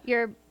page,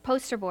 your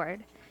poster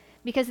board,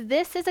 because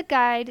this is a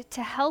guide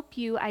to help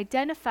you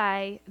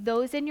identify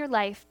those in your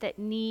life that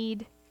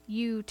need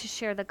you to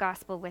share the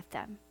gospel with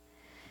them.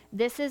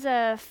 This is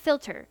a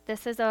filter.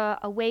 This is a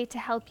way to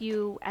help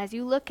you as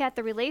you look at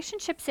the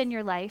relationships in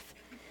your life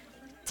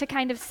to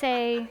kind of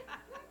say,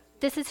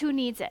 this is who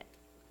needs it.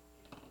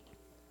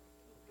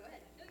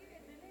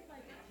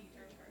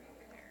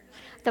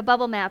 The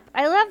bubble map.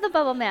 I love the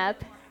bubble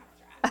map.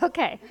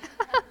 Okay.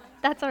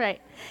 That's all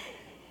right.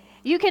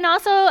 You can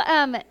also,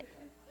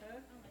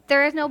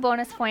 there is no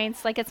bonus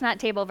points. Like, it's not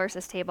table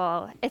versus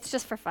table. It's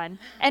just for fun.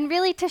 And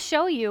really to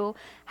show you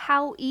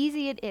how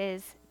easy it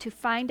is to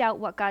find out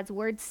what God's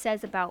word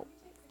says about.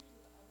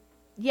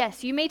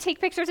 Yes, you may take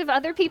pictures of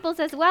other people's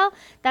as well.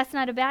 That's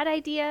not a bad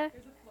idea.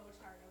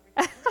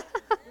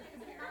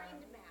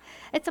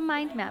 It's a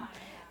mind map.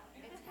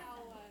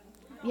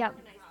 Yep.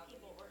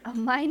 A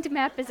mind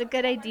map is a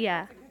good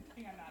idea.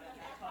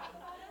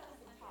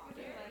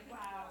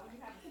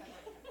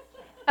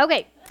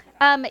 Okay.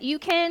 You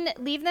can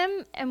leave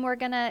them, and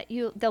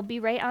they'll be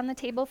right on the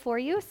table for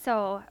you.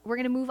 So we're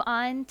gonna move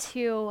on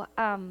to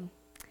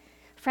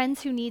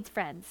friends who needs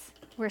friends.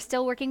 We're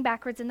still working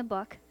backwards in the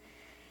book,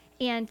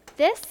 and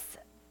this,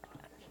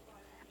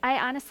 I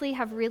honestly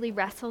have really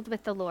wrestled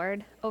with the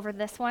Lord over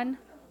this one.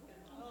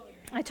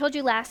 I told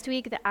you last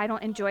week that I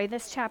don't enjoy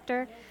this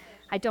chapter.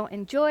 I don't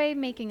enjoy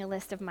making a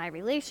list of my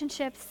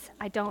relationships.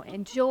 I don't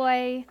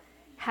enjoy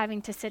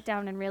having to sit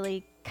down and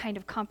really kind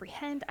of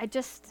comprehend. I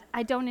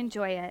don't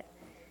enjoy it.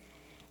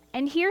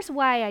 And here's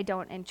why I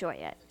don't enjoy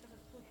it.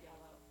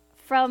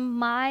 From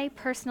my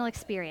personal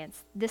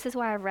experience, this is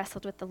why I've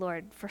wrestled with the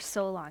Lord for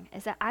so long,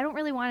 is that I don't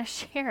really want to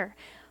share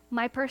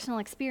my personal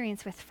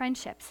experience with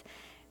friendships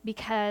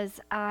because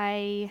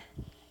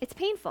it's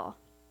painful.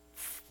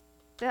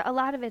 A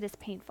lot of it is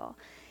painful.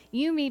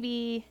 You may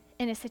be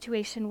in a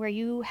situation where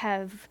you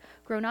have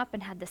grown up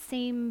and had the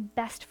same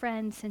best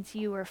friend since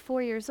you were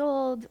 4 years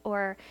old,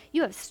 or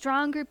you have a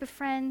strong group of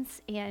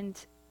friends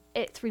and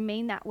it's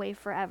remained that way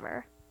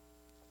forever.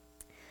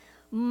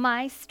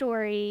 My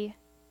story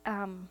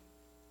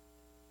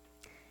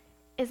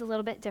is a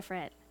little bit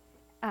different.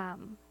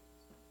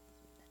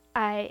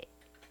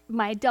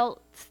 My adult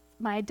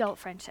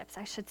friendships,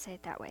 I should say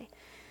it that way.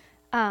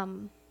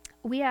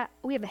 We have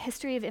a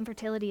history of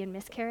infertility and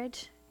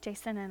miscarriage,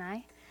 Jason and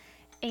I,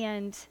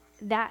 and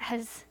that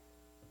has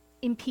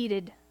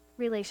impeded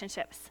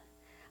relationships.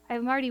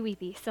 I'm already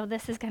weepy, so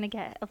this is going to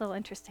get a little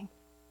interesting.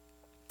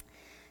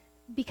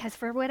 Because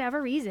for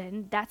whatever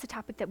reason, that's a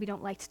topic that we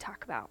don't like to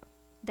talk about.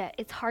 That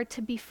it's hard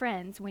to be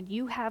friends when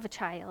you have a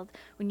child,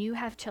 when you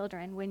have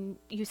children, when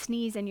you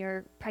sneeze and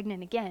you're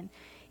pregnant again.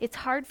 It's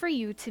hard for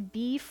you to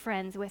be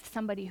friends with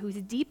somebody who's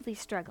deeply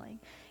struggling.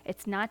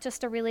 It's not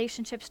just a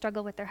relationship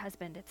struggle with their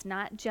husband. It's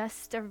not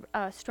just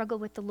a struggle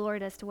with the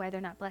Lord as to why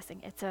they're not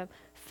blessing. It's a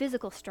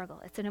physical struggle.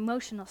 It's an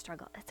emotional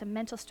struggle. It's a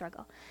mental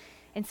struggle.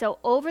 And so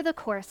over the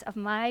course of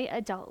my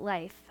adult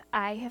life,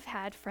 I have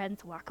had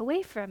friends walk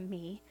away from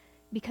me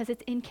because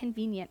it's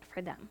inconvenient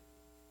for them.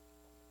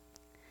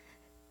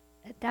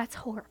 That's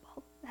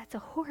horrible. That's a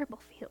horrible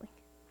feeling.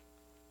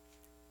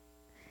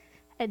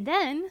 And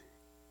then,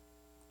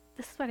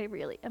 this is what I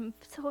really am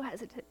so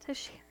hesitant to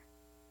share.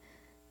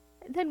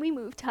 And then we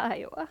moved to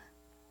Iowa.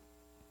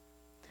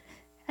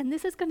 And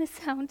this is going to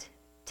sound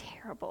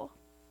terrible.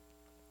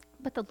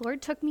 But the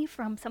Lord took me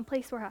from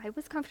someplace where I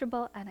was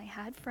comfortable and I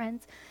had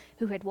friends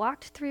who had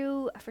walked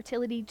through a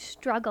fertility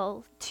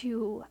struggle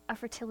to a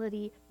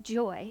fertility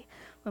joy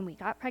when we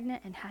got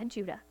pregnant and had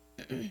Judah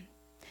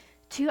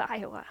to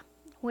Iowa,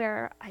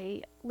 where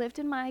I lived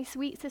in my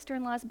sweet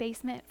sister-in-law's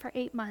basement for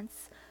 8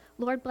 months.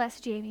 Lord bless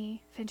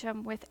Jamie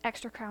Fincham with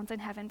extra crowns in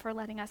heaven for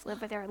letting us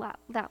live there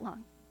that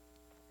long.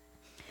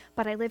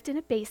 But I lived in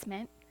a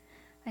basement.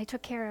 I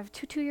took care of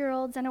 2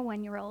 2-year-olds and a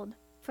 1-year-old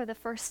for the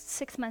first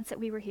 6 months that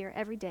we were here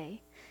every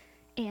day.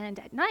 And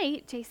at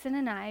night, Jason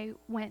and I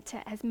went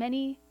to as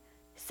many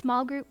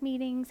small group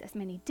meetings, as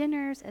many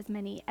dinners, as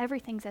many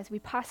everythings as we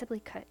possibly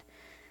could.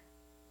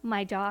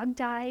 My dog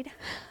died.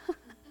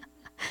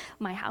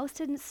 My house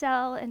didn't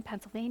sell in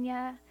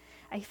Pennsylvania.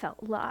 I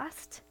felt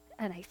lost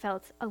and I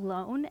felt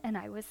alone, and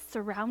I was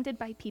surrounded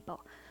by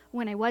people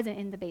when I wasn't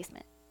in the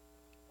basement.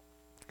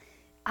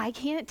 I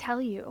can't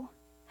tell you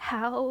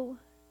how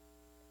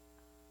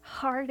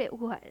hard it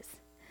was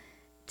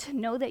to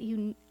know that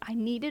I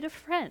needed a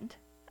friend.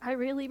 I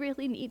really,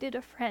 really needed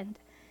a friend.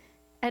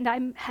 And I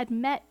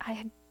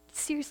had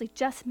seriously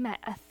just met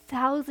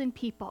 1,000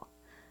 people,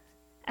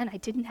 and I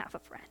didn't have a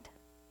friend.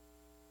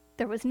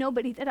 There was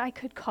nobody that I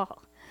could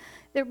call.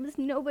 There was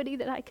nobody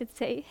that I could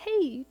say,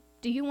 hey,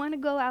 do you want to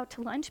go out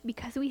to lunch?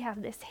 Because we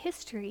have this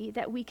history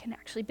that we can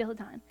actually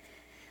build on.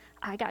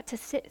 I got to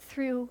sit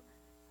through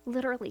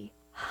literally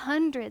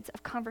hundreds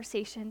of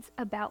conversations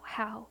about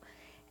how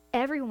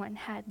everyone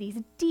had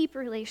these deep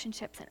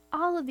relationships and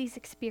all of these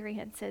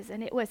experiences,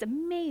 and it was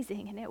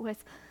amazing, and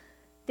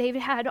they've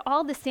had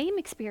all the same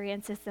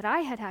experiences that I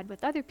had had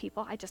with other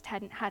people. I just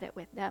hadn't had it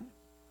with them.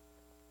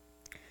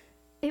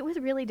 It was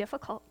really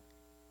difficult,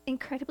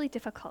 incredibly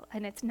difficult,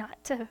 and it's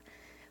not to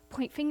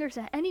point fingers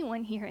at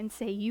anyone here and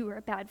say you were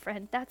a bad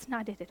friend. That's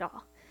not it at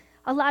all.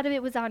 A lot of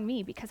it was on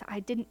me because I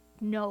didn't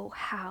know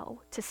how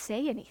to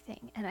say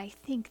anything, and I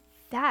think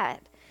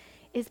that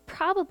is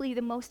probably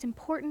the most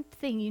important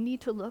thing you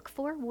need to look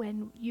for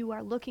when you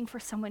are looking for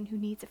someone who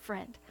needs a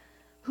friend,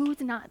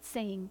 who's not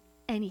saying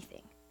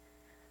anything.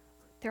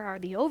 There are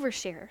the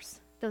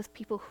overshares, those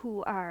people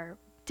who are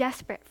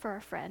desperate for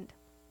a friend.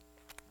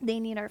 They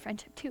need our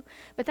friendship too.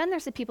 But then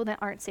there's the people that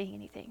aren't saying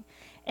anything.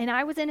 And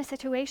I was in a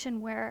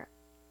situation where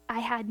I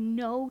had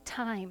no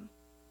time.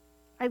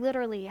 I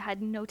literally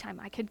had no time.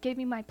 I could give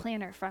you my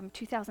planner from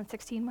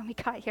 2016 when we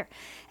got here,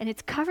 and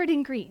it's covered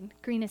in green.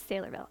 Green is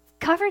Saylorville.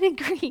 Covered in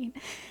green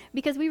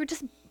because we were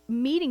just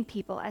meeting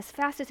people as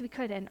fast as we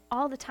could and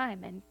all the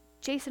time. And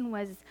Jason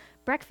was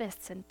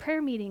breakfasts and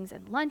prayer meetings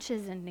and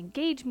lunches and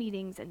engage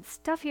meetings and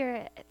stuff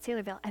here at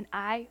Saylorville, and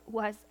I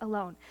was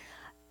alone.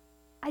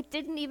 I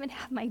didn't even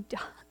have my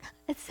dog.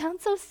 It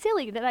sounds so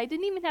silly that I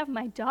didn't even have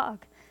my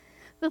dog.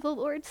 But the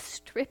Lord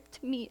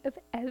stripped me of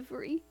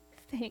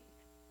everything.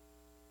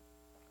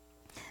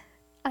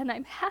 And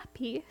I'm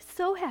happy,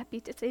 so happy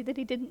to say that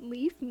he didn't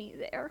leave me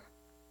there.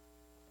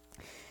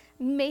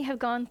 May have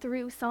gone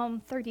through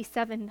Psalm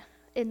 37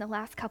 in the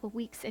last couple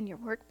weeks in your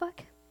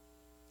workbook.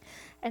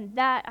 And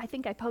that, I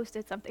think I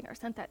posted something or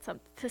sent that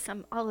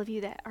to all of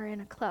you that are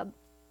in a club.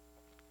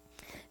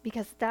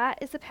 Because that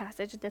is a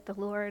passage that the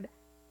Lord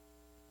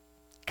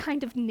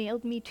kind of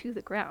nailed me to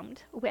the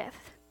ground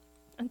with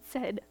and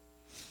said,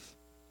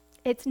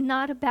 it's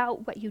not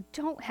about what you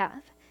don't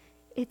have.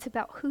 It's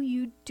about who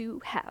you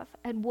do have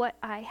and what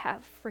I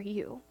have for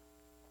you.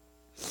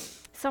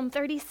 Psalm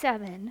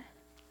 37,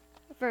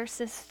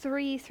 verses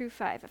 3 through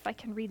 5, if I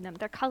can read them.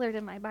 They're colored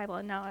in my Bible,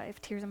 and now I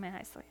have tears in my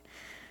eyes. So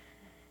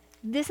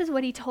this is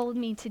what he told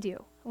me to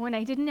do. When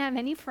I didn't have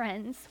any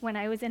friends, when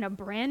I was in a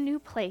brand new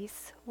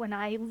place, when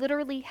I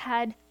literally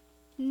had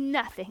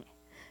nothing,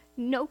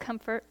 no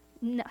comfort,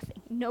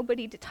 nothing,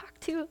 nobody to talk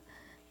to.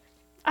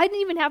 I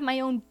didn't even have my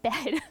own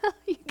bed.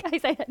 You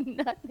guys, I had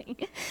nothing.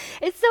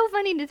 It's so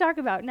funny to talk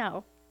about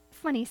now.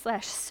 Funny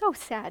 / so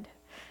sad,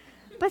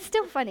 but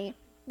still funny.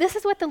 This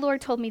is what the Lord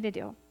told me to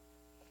do.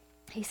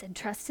 He said,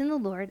 trust in the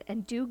Lord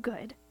and do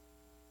good.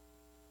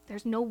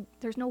 There's no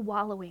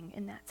wallowing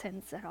in that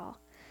sentence at all.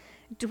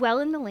 Dwell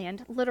in the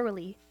land,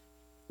 literally,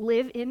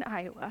 live in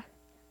Iowa,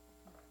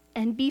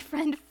 and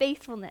befriend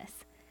faithfulness.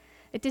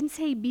 It didn't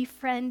say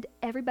befriend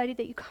everybody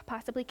that you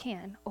possibly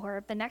can,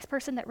 or the next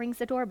person that rings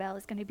the doorbell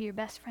is going to be your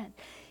best friend.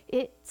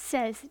 It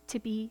says to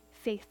be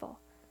faithful.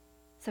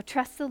 So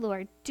trust the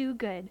Lord, do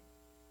good,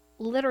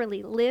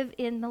 literally live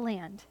in the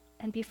land,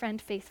 and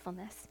befriend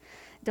faithfulness.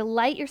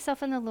 Delight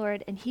yourself in the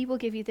Lord, and he will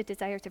give you the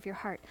desires of your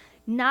heart.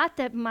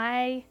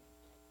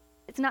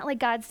 It's not like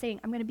God's saying,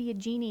 I'm going to be a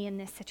genie in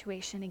this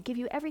situation and give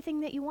you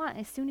everything that you want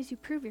as soon as you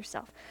prove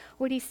yourself.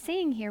 What he's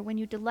saying here, when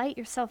you delight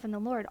yourself in the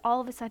Lord,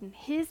 all of a sudden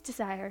his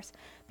desires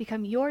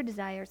become your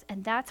desires,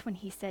 and that's when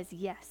he says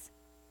yes.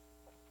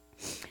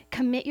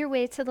 Commit your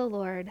way to the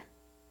Lord,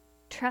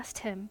 trust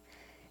him,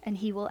 and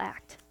he will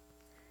act.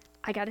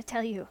 I got to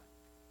tell you,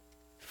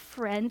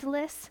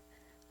 friendless,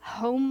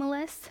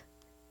 homeless,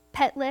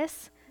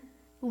 petless,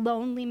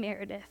 lonely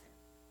Meredith,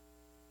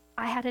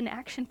 I had an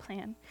action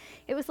plan.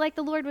 It was like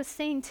the Lord was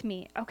saying to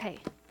me, okay,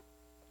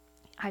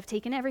 I've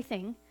taken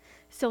everything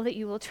so that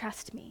you will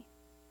trust me.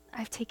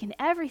 I've taken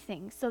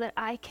everything so that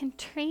I can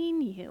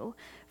train you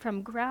from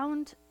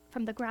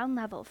the ground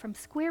level, from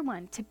square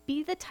one, to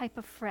be the type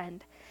of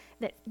friend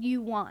that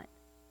you want.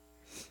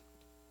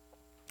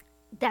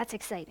 That's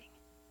exciting.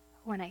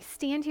 When I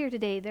stand here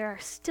today, there are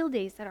still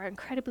days that are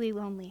incredibly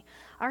lonely.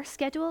 Our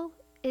schedule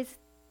is,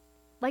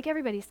 like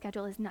everybody's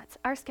schedule, is nuts.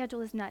 Our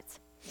schedule is nuts.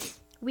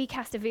 We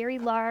cast a very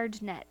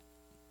large net.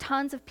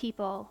 Tons of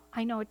people.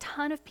 I know a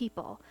ton of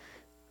people.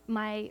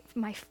 My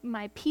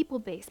people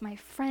base, my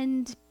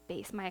friend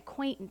base, my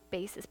acquaintance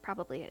base is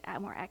probably a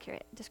more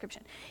accurate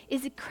description,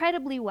 is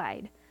incredibly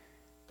wide,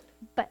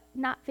 but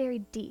not very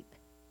deep.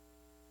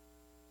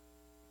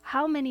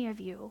 How many of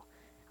you,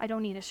 I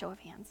don't need a show of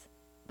hands,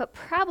 but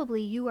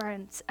probably you are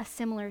in a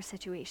similar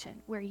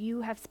situation where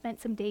you have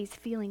spent some days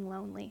feeling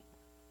lonely.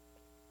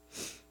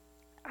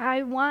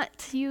 I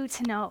want you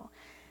to know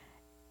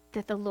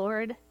that the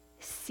Lord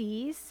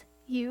sees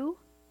you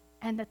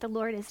and that the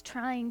Lord is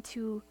trying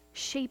to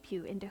shape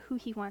you into who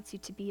he wants you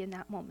to be in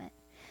that moment.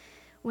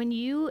 When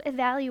you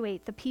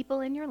evaluate the people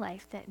in your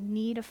life that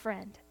need a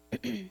friend,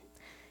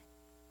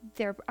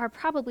 there are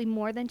probably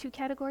more than two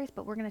categories,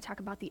 but we're going to talk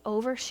about the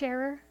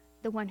oversharer,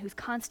 the one who's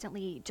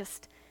constantly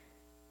just,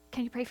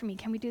 can you pray for me?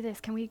 Can we do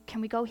this? Can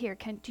we go here?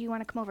 Do you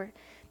want to come over?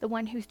 The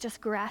one who's just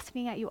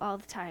grasping at you all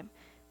the time.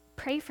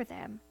 Pray for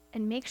them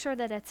and make sure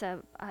that it's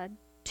a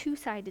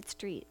two-sided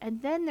street.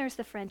 And then there's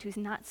the friend who's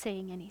not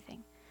saying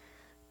anything.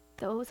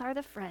 Those are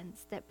the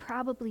friends that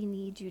probably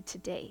need you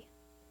today.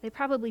 They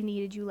probably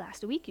needed you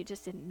last week, you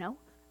just didn't know.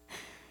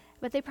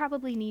 But they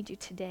probably need you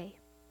today.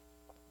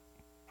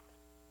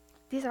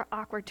 These are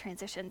awkward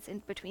transitions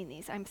in between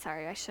these. I'm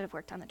sorry, I should have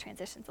worked on the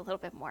transitions a little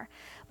bit more.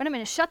 But I'm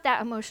going to shut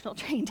that emotional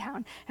train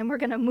down, and we're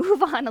going to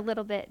move on a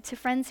little bit to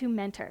friends who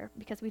mentor,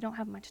 because we don't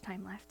have much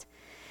time left.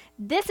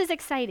 This is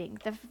exciting,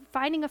 the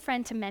finding a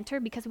friend to mentor,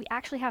 because we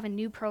actually have a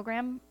new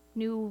program,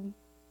 new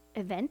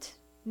event,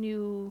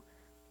 new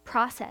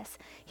process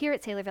here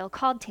at Saylorville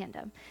called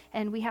Tandem.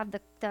 And we have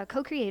the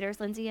co-creators,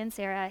 Lindsay and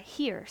Sarah,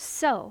 here.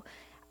 So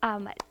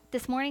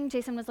this morning,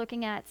 Jason was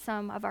looking at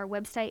some of our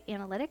website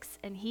analytics,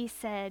 and he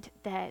said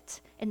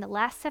that in the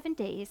last 7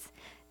 days,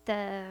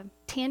 the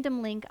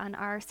tandem link on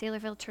our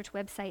Saylorville Church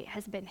website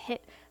has been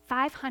hit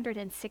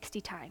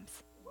 560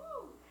 times.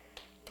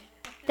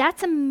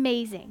 That's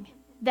amazing.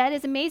 That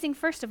is amazing,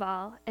 first of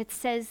all. It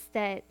says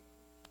that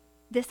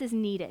this is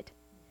needed.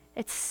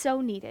 It's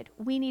so needed.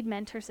 We need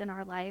mentors in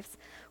our lives.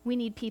 We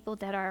need people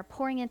that are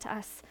pouring into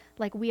us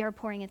like we are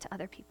pouring into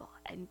other people.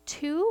 And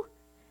two,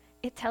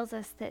 it tells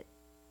us that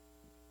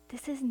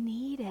this is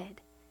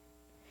needed.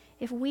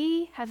 If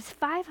we have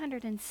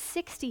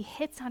 560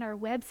 hits on our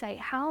website,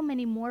 how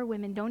many more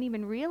women don't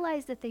even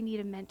realize that they need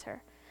a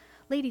mentor?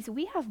 Ladies,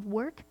 we have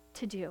work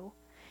to do.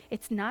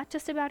 It's not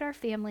just about our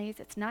families.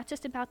 It's not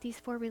just about these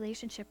 4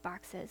 relationship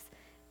boxes.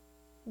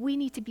 We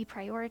need to be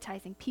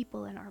prioritizing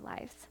people in our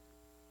lives.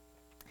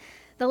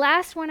 The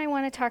last one I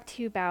want to talk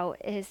to you about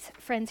is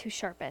friends who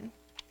sharpen.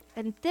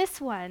 And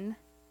this one,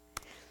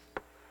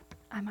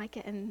 I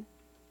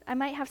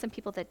might have some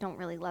people that don't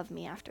really love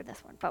me after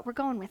this one, but we're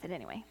going with it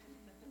anyway.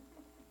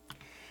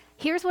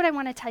 Here's what I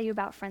want to tell you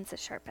about friends that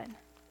sharpen.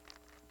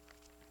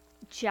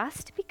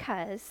 Just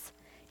because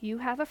you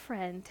have a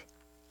friend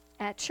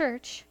at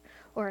church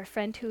or a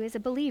friend who is a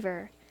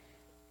believer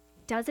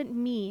doesn't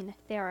mean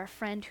they are a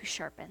friend who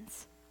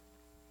sharpens.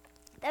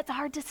 That's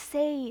hard to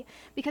say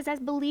because as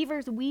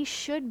believers, we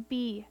should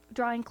be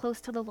drawing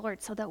close to the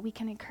Lord so that we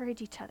can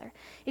encourage each other.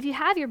 If you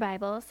have your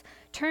Bibles,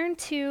 turn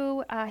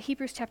to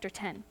Hebrews chapter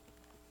 10.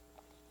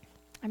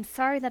 I'm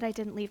sorry that I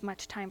didn't leave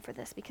much time for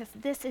this because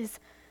this is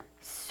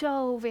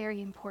so very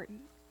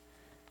important.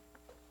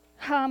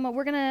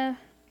 We're going to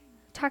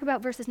talk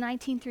about verses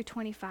 19 through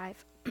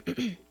 25.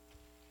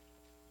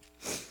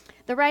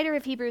 The writer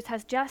of Hebrews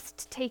has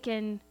just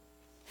taken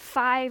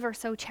 5 or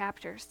so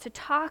chapters to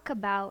talk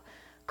about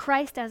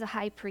Christ as a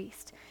high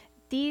priest.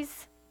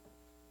 These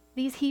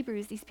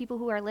Hebrews, these people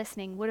who are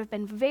listening, would have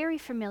been very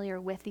familiar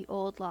with the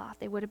old law.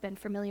 They would have been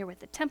familiar with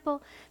the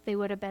temple. They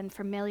would have been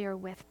familiar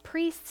with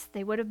priests.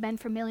 They would have been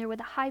familiar with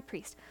a high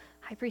priest.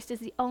 High priest is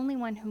the only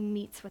one who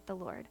meets with the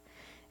Lord.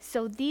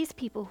 So these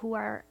people who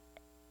are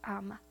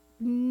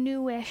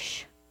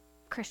newish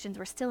Christians,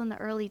 we're still in the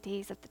early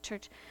days of the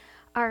church,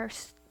 are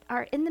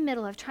in the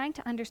middle of trying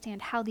to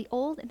understand how the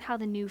old and how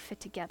the new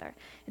fit together.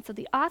 And so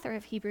the author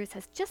of Hebrews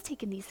has just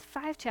taken these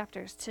 5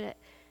 chapters to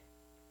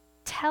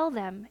tell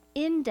them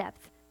in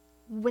depth,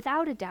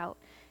 without a doubt,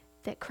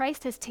 that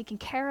Christ has taken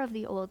care of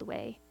the old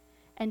way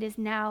and is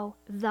now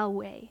the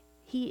way.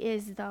 He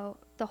is the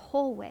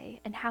whole way,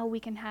 and how we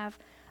can have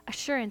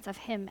assurance of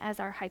him as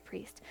our high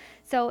priest.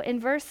 So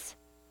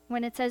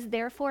when it says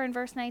therefore in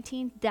verse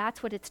 19,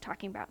 that's what it's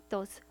talking about,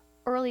 those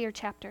earlier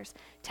chapters,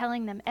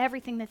 telling them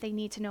everything that they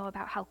need to know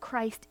about how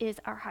Christ is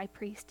our high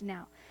priest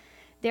now.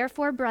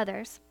 Therefore,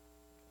 brothers,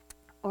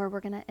 or we're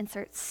going to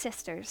insert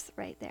sisters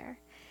right there,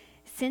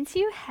 since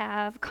you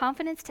have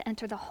confidence to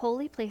enter the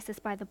holy places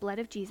by the blood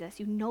of Jesus,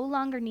 you no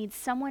longer need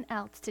someone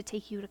else to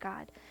take you to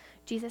God.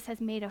 Jesus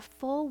has made a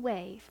full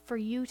way for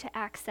you to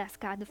access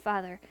God the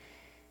Father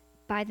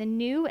by the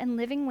new and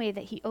living way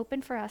that he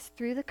opened for us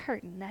through the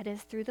curtain, that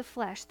is, through the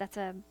flesh. That's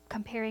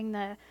comparing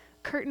the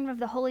curtain of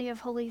the Holy of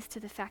Holies to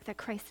the fact that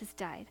Christ has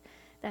died.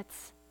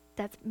 That's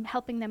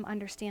helping them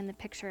understand the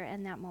picture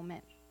in that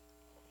moment.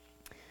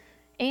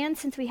 And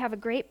since we have a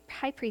great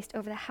high priest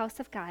over the house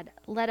of God,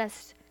 let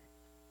us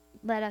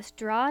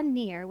draw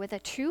near with a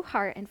true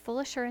heart and full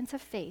assurance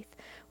of faith,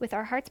 with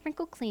our hearts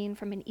sprinkled clean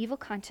from an evil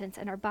conscience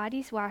and our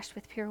bodies washed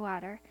with pure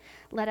water.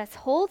 Let us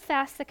hold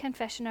fast the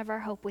confession of our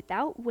hope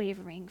without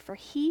wavering, for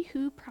he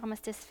who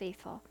promised is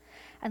faithful.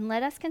 And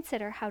let us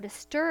consider how to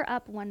stir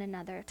up one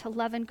another to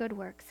love and good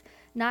works,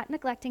 not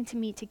neglecting to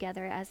meet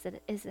together as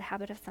it is the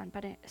habit of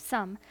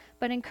some,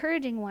 but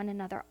encouraging one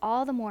another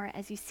all the more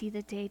as you see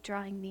the day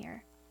drawing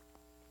near.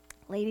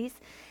 Ladies,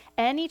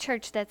 any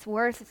church that's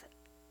worth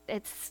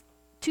its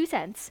 2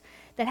 cents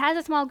that has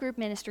a small group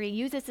ministry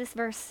uses this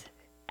verse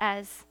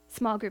as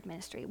small group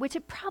ministry, which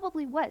it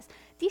probably was.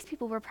 These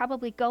people were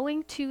probably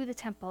going to the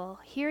temple,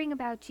 hearing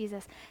about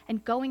Jesus,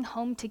 and going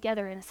home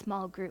together in a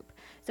small group.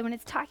 So when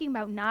it's talking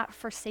about not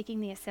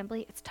forsaking the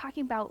assembly, it's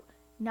talking about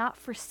not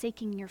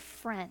forsaking your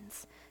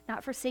friends,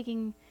 not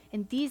forsaking,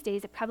 in these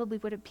days, it probably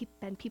would have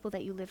been people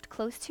that you lived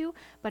close to,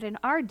 but in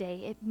our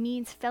day, it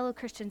means fellow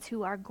Christians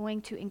who are going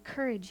to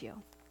encourage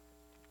you.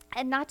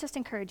 And not just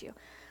encourage you.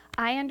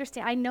 I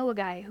understand, I know a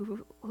guy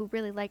who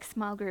really likes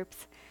small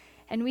groups,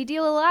 and we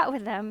deal a lot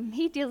with them.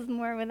 He deals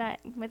more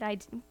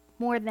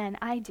more than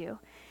I do.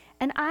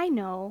 And I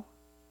know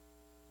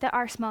that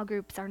our small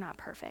groups are not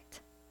perfect.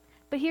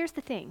 But here's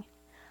the thing.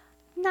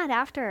 We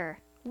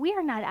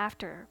are not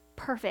after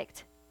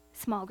perfect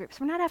small groups.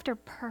 We're not after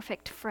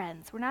perfect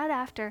friends. We're not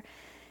after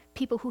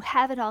people who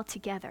have it all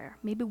together.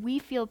 Maybe we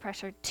feel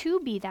pressure to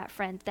be that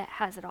friend that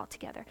has it all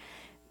together.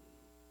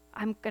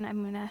 I'm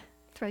gonna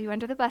throw you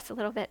under the bus a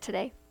little bit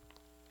today.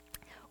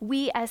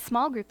 We as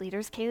small group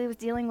leaders, Kaylee was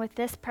dealing with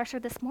this pressure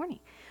this morning.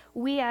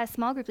 We as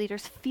small group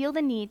leaders feel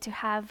the need to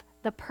have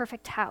the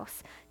perfect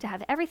house, to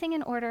have everything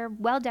in order,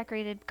 well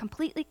decorated,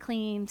 completely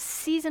clean,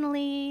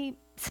 seasonally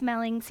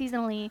smelling,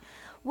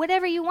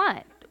 whatever you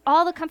want.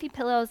 All the comfy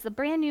pillows, the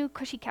brand new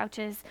cushy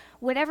couches,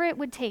 whatever it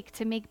would take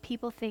to make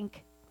people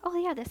think, oh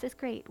yeah, this is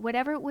great.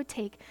 Whatever it would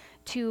take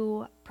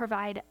to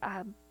provide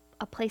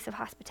a place of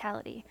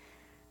hospitality.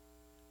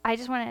 I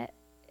just want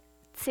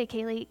to say,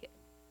 Kaylee,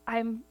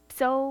 I'm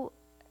so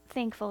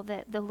thankful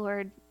that the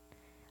Lord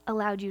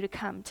allowed you to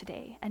come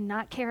today and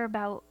not care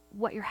about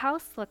what your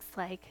house looks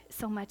like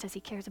so much as he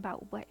cares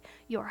about what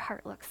your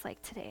heart looks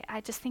like today.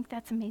 I just think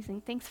that's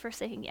amazing. Thanks for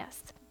saying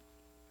yes.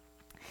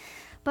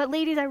 But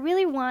ladies, I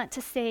really want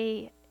to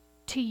say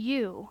to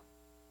you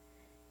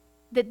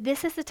that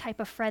this is the type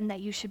of friend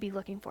that you should be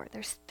looking for.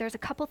 There's a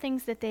couple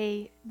things that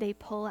they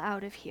pull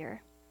out of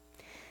here.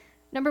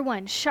 Number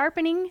one,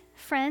 sharpening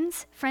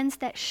friends, friends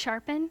that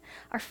sharpen,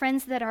 are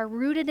friends that are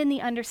rooted in the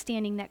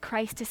understanding that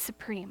Christ is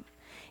supreme.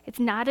 It's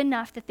not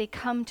enough that they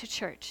come to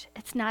church.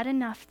 It's not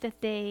enough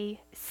that they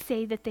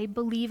say that they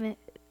believe in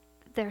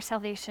their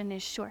salvation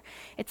is sure.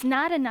 It's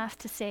not enough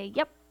to say,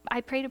 yep,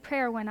 I prayed a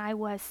prayer when I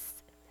was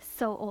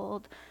so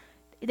old.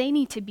 They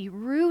need to be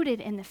rooted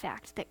in the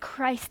fact that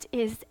Christ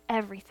is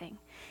everything.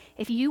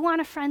 If you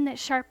want a friend that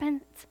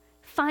sharpens,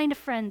 find a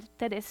friend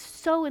that is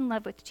so in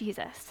love with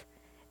Jesus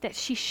that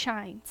she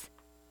shines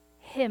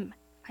him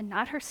and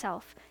not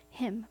herself,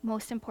 him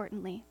most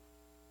importantly.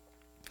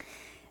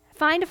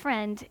 Find a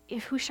friend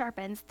who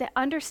sharpens, that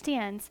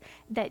understands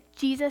that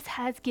Jesus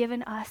has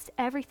given us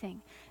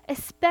everything,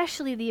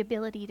 especially the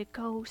ability to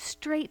go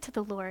straight to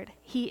the Lord.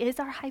 He is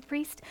our high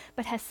priest,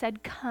 but has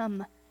said,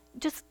 come.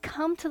 Just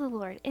come to the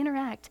Lord,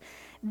 interact.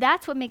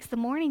 That's what makes the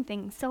morning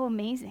thing so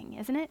amazing,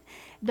 isn't it?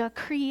 The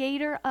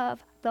creator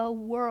of the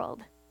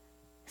world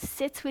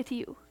sits with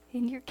you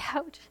in your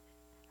couch.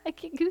 I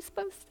get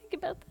goosebumps thinking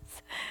about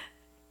this.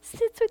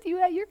 Sits with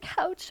you at your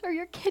couch or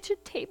your kitchen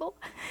table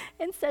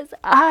and says,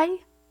 I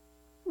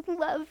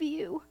love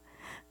you.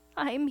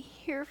 I'm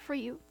here for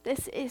you.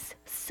 This is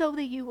so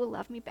that you will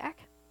love me back.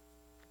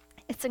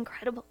 It's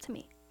incredible to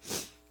me.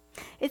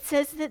 It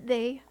says that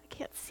I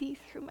can't see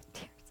through my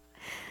tears.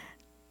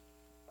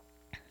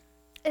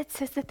 It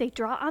says that they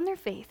draw on their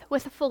faith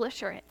with a full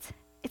assurance.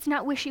 It's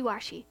not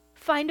wishy-washy.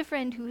 Find a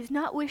friend who is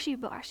not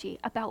wishy-washy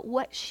about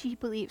what she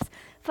believes.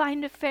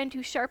 Find a friend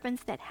who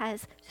sharpens, that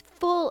has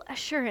full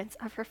assurance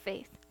of her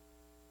faith.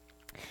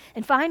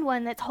 And find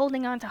one that's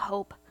holding on to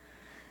hope,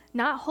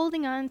 not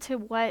holding on to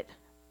what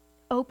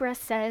Oprah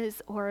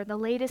says or the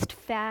latest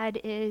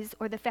fad is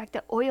or the fact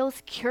that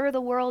oils cure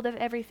the world of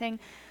everything.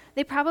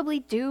 They probably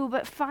do,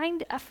 but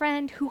find a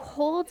friend who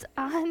holds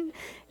on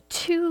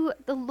to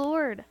the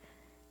Lord.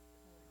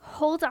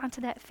 Hold on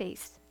to that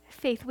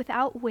faith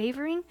without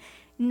wavering,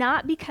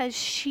 not because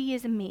she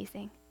is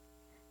amazing.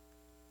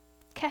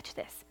 Catch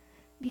this,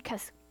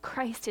 because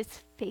Christ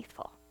is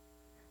faithful.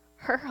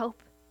 Her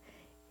hope,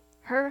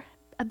 her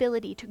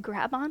ability to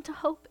grab onto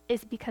hope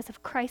is because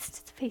of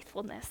Christ's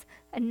faithfulness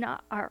and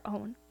not our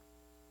own.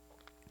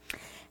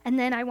 And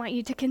then I want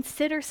you to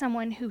consider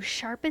someone who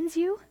sharpens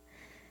you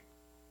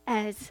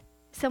as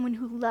someone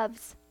who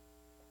loves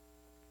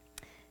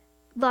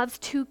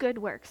two good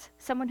works,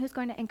 someone who's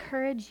going to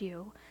encourage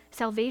you.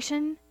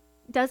 Salvation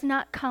does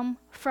not come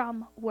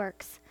from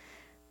works,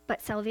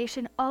 but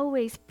salvation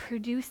always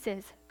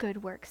produces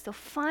good works. So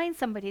find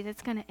somebody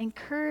that's going to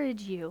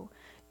encourage you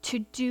to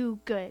do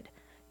good,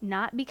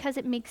 not because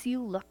it makes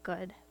you look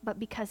good, but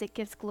because it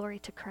gives glory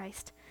to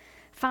Christ.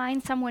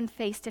 Find someone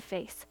face to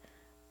face.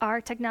 Our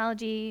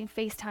technology,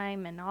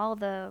 FaceTime, and all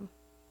the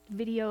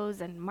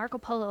videos and Marco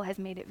Polo has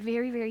made it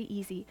very, very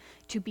easy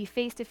to be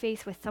face to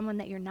face with someone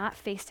that you're not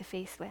face to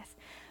face with.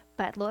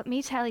 But let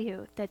me tell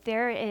you that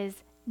there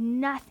is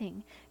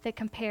nothing that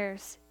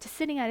compares to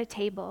sitting at a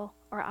table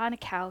or on a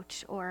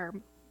couch or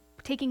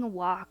taking a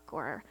walk,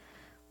 or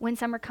when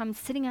summer comes,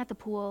 sitting at the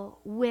pool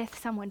with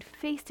someone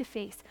face to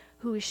face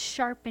who is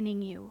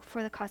sharpening you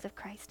for the cause of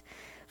Christ.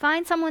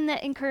 Find someone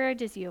that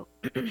encourages you.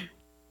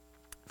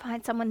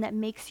 Find someone that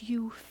makes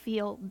you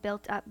feel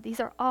built up. These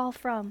are all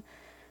from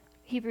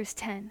Hebrews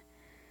 10.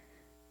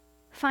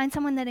 Find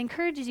someone that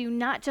encourages you,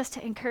 not just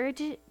to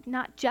encourage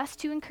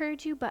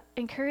you, but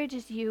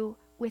encourages you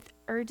with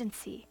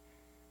urgency.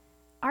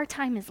 Our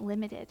time is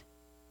limited.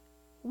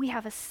 We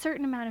have a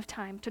certain amount of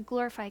time to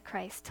glorify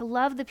Christ, to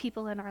love the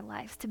people in our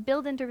lives, to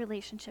build into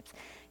relationships,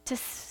 to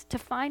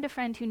find a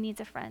friend who needs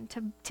a friend,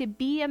 to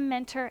be a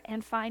mentor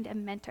and find a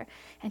mentor,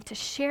 and to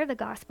share the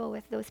gospel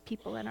with those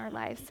people in our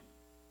lives.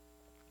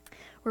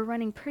 We're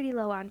running pretty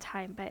low on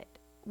time, but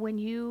when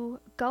you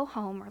go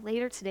home or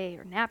later today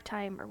or nap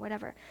time or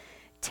whatever,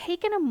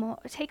 take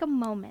a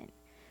moment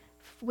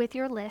with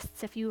your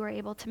lists, if you were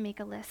able to make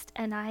a list,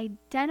 and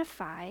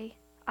identify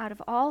out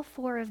of all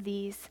 4 of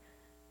these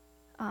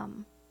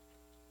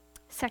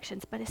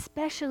sections, but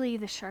especially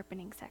the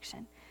sharpening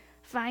section.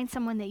 Find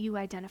someone that you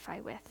identify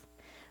with.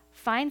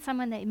 Find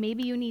someone that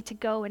maybe you need to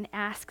go and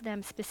ask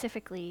them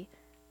specifically,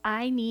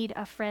 I need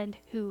a friend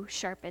who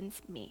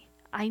sharpens me.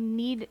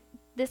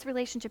 This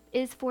relationship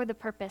is for the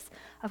purpose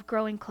of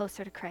growing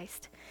closer to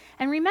Christ.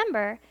 And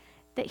remember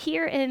that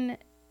here in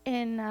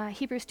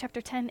Hebrews chapter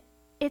 10,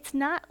 it's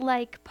not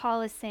like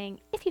Paul is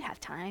saying, if you have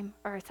time,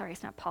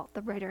 it's not Paul,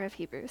 the writer of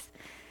Hebrews.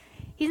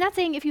 He's not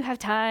saying if you have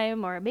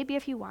time or maybe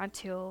if you want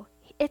to.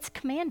 It's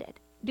commanded.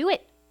 Do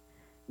it.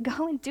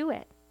 Go and do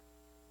it.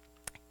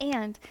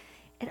 And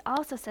it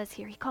also says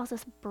here, he calls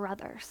us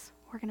brothers.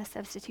 We're going to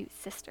substitute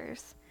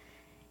sisters.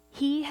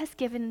 He has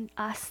given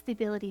us the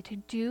ability to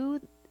do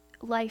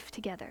life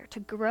together, to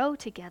grow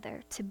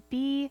together, to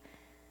be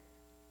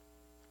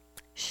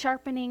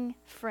sharpening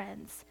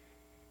friends.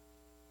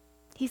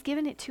 He's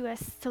given it to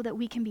us so that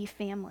we can be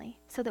family,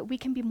 so that we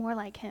can be more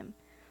like him.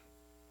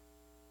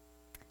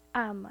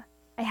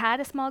 I had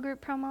a small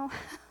group promo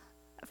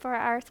for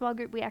our small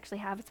group. We actually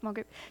have a small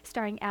group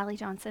starring Allie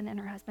Johnson and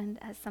her husband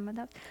as some of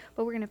those,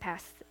 but we're going to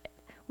pass.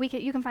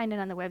 You can find it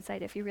on the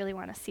website if you really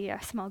want to see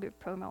a small group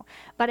promo.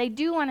 But I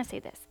do want to say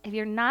this. If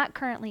you're not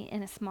currently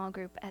in a small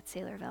group at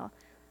Saylorville,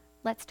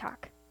 let's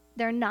talk.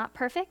 They're not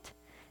perfect.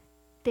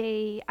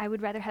 I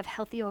would rather have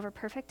healthy over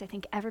perfect. I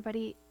think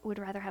everybody would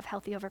rather have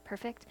healthy over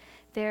perfect.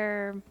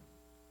 There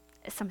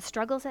are some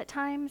struggles at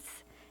times,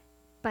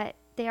 but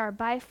they are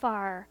by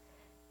far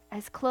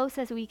as close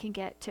as we can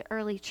get to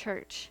early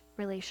church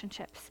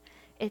relationships.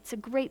 It's a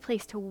great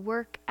place to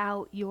work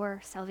out your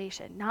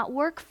salvation. Not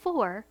work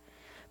for,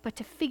 but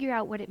to figure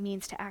out what it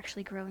means to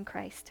actually grow in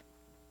Christ.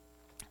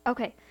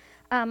 Okay,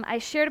 I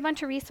shared a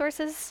bunch of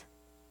resources,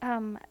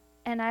 and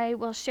I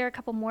will share a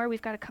couple more.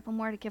 We've got a couple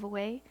more to give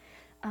away.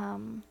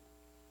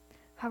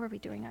 How are we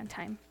doing on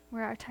time?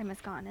 Our time is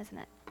gone, isn't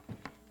it?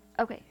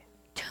 Okay,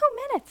 2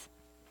 minutes.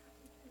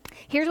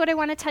 Here's what I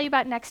want to tell you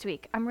about next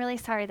week. I'm really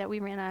sorry that we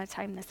ran out of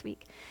time this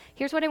week.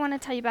 Here's what I want to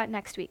tell you about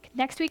next week.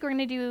 Next week, we're going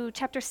to do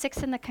chapter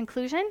 6 in the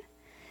conclusion.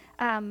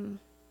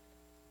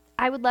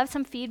 I would love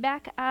some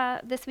feedback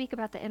this week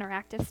about the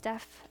interactive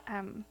stuff.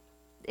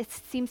 It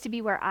seems to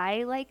be where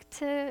I like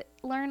to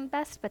learn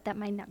best, but that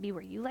might not be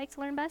where you like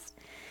to learn best.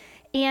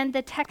 And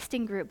the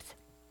texting groups.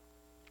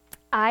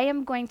 I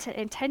am going to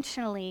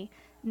intentionally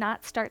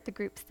not start the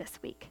groups this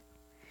week.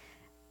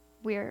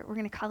 We're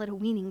going to call it a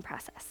weaning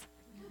process.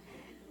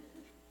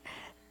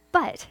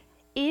 But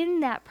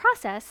in that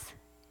process,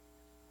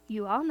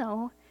 you all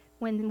know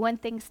when one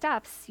thing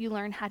stops, you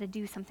learn how to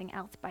do something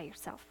else by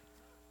yourself.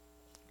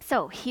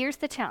 So here's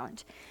the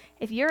challenge.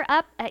 If you're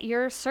up at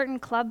your certain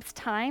club's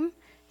time,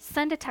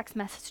 send a text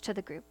message to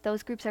the group.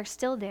 Those groups are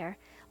still there.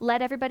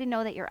 Let everybody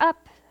know that you're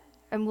up,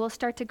 and we'll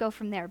start to go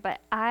from there.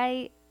 But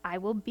I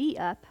will be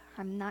up.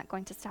 I'm not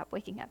going to stop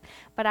waking up.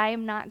 But I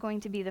am not going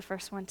to be the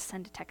first one to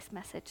send a text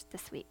message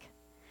this week.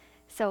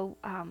 So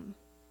I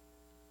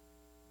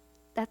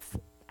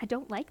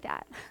don't like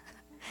that.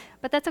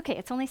 But that's okay.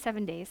 It's only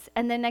 7 days.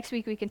 And then next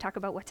week we can talk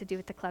about what to do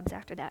with the clubs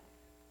after that.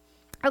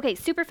 Okay,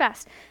 super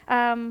fast.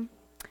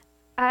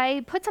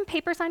 I put some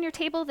papers on your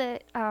table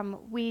that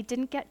we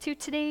didn't get to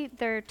today.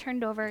 They're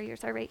turned over.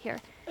 Yours are right here.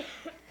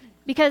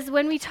 Because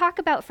when we talk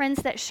about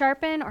friends that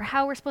sharpen or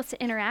how we're supposed to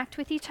interact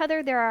with each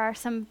other, there are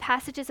some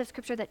passages of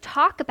Scripture that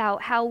talk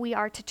about how we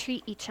are to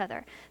treat each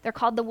other. They're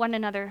called the one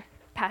another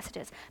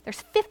passages.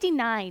 There's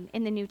 59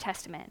 in the New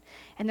Testament,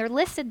 and they're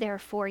listed there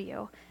for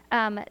you.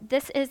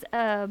 This is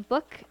a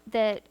book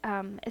that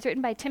is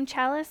written by Tim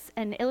Chalice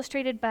and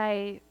illustrated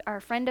by our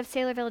friend of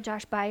Saylorville,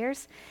 Josh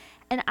Byers.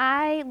 And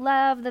I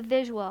love the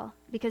visual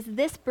because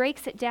this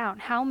breaks it down.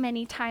 How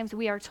many times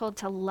we are told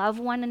to love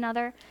one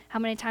another, how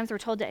many times we're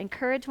told to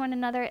encourage one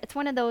another. It's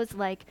one of those,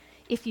 like,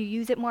 if you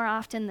use it more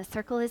often, the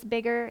circle is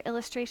bigger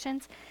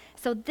illustrations.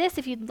 So this,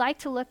 if you'd like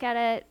to look at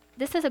it,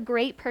 this is a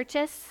great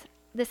purchase.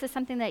 This is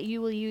something that you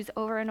will use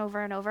over and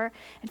over and over.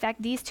 In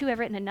fact, these two have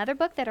written another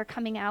book that are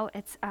coming out.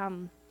 It's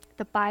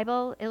the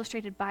Bible,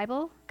 Illustrated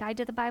Bible, Guide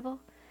to the Bible.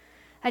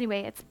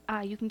 Anyway, it's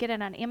you can get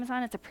it on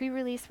Amazon. It's a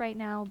pre-release right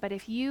now. But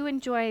if you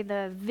enjoy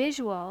the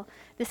visual,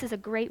 this is a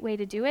great way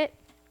to do it.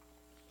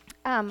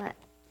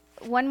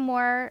 One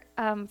more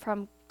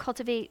from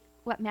Cultivate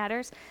What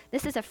Matters.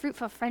 This is a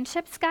Fruitful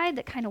Friendships guide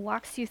that kind of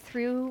walks you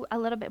through a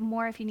little bit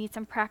more if you need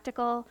some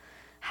practical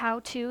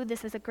how-to.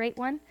 This is a great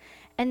one.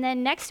 And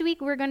then next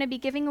week, we're going to be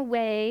giving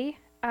away,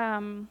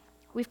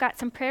 we've got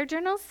some prayer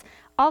journals,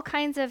 all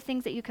kinds of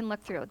things that you can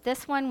look through.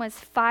 This one was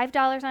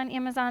 $5 on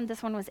Amazon.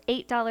 This one was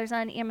 $8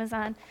 on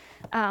Amazon.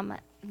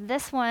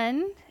 This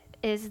one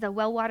is the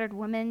Well-Watered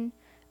Woman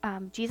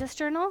Jesus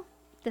Journal.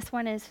 This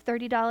one is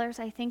 $30,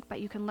 I think, but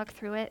you can look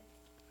through it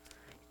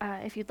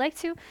if you'd like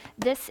to.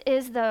 This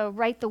is the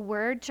Write the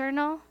Word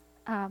journal.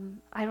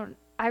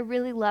 I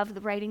really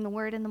love writing the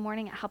Word in the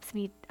morning. It helps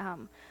me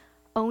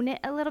own it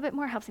a little bit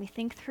more, helps me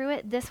think through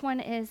it. This one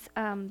is,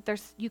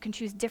 you can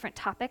choose different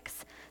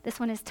topics. This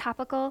one is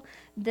topical.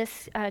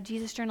 This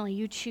Jesus Journal,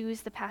 you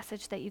choose the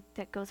passage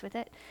that goes with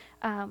it.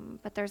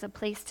 But there's a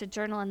place to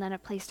journal and then a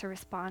place to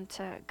respond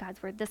to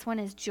God's Word. This one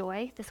is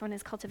joy. This one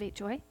is Cultivate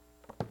Joy.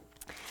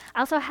 I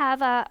also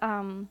have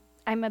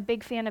I'm a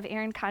big fan of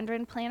Erin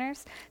Condren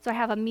planners. So I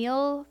have a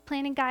meal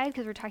planning guide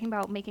because we're talking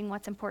about making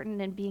what's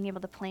important and being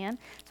able to plan.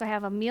 So I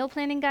have a meal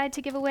planning guide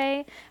to give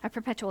away, a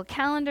perpetual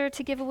calendar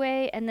to give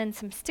away, and then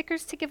some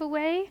stickers to give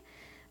away.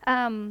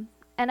 And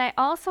I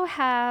also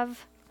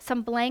have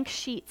some blank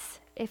sheets.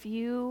 If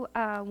you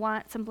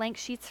want some blank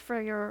sheets for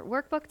your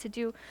workbook to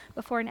do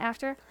before and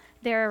after,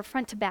 they're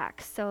front to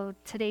back. So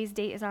today's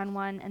date is on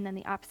one, and then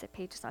the opposite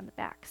page is on the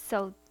back.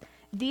 So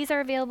these are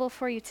available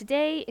for you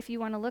today if you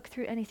want to look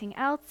through anything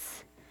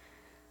else.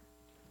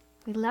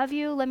 We love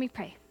you. Let me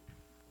pray.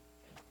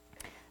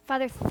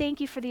 Father, thank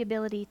you for the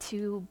ability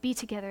to be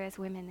together as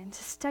women and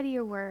to study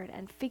your word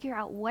and figure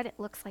out what it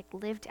looks like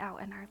lived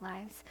out in our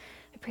lives.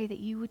 I pray that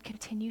you would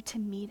continue to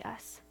meet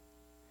us.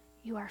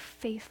 You are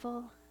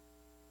faithful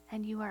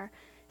and you are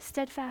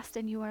steadfast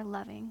and you are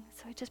loving.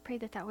 So I just pray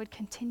that that would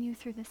continue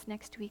through this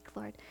next week,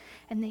 Lord,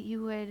 and that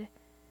you would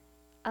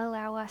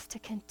allow us to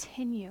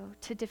continue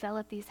to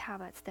develop these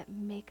habits that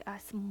make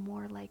us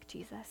more like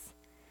Jesus.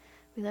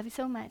 We love you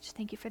so much.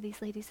 Thank you for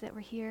these ladies that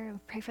were here.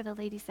 And pray for the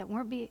ladies that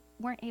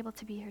weren't able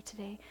to be here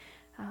today,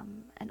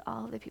 and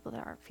all of the people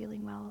that aren't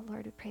feeling well.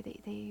 Lord, we pray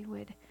that they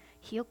would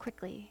heal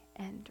quickly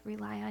and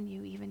rely on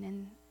you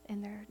even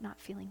in their not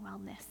feeling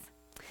wellness.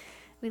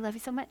 We love you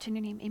so much. In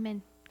your name,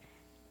 amen.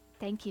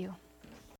 Thank you.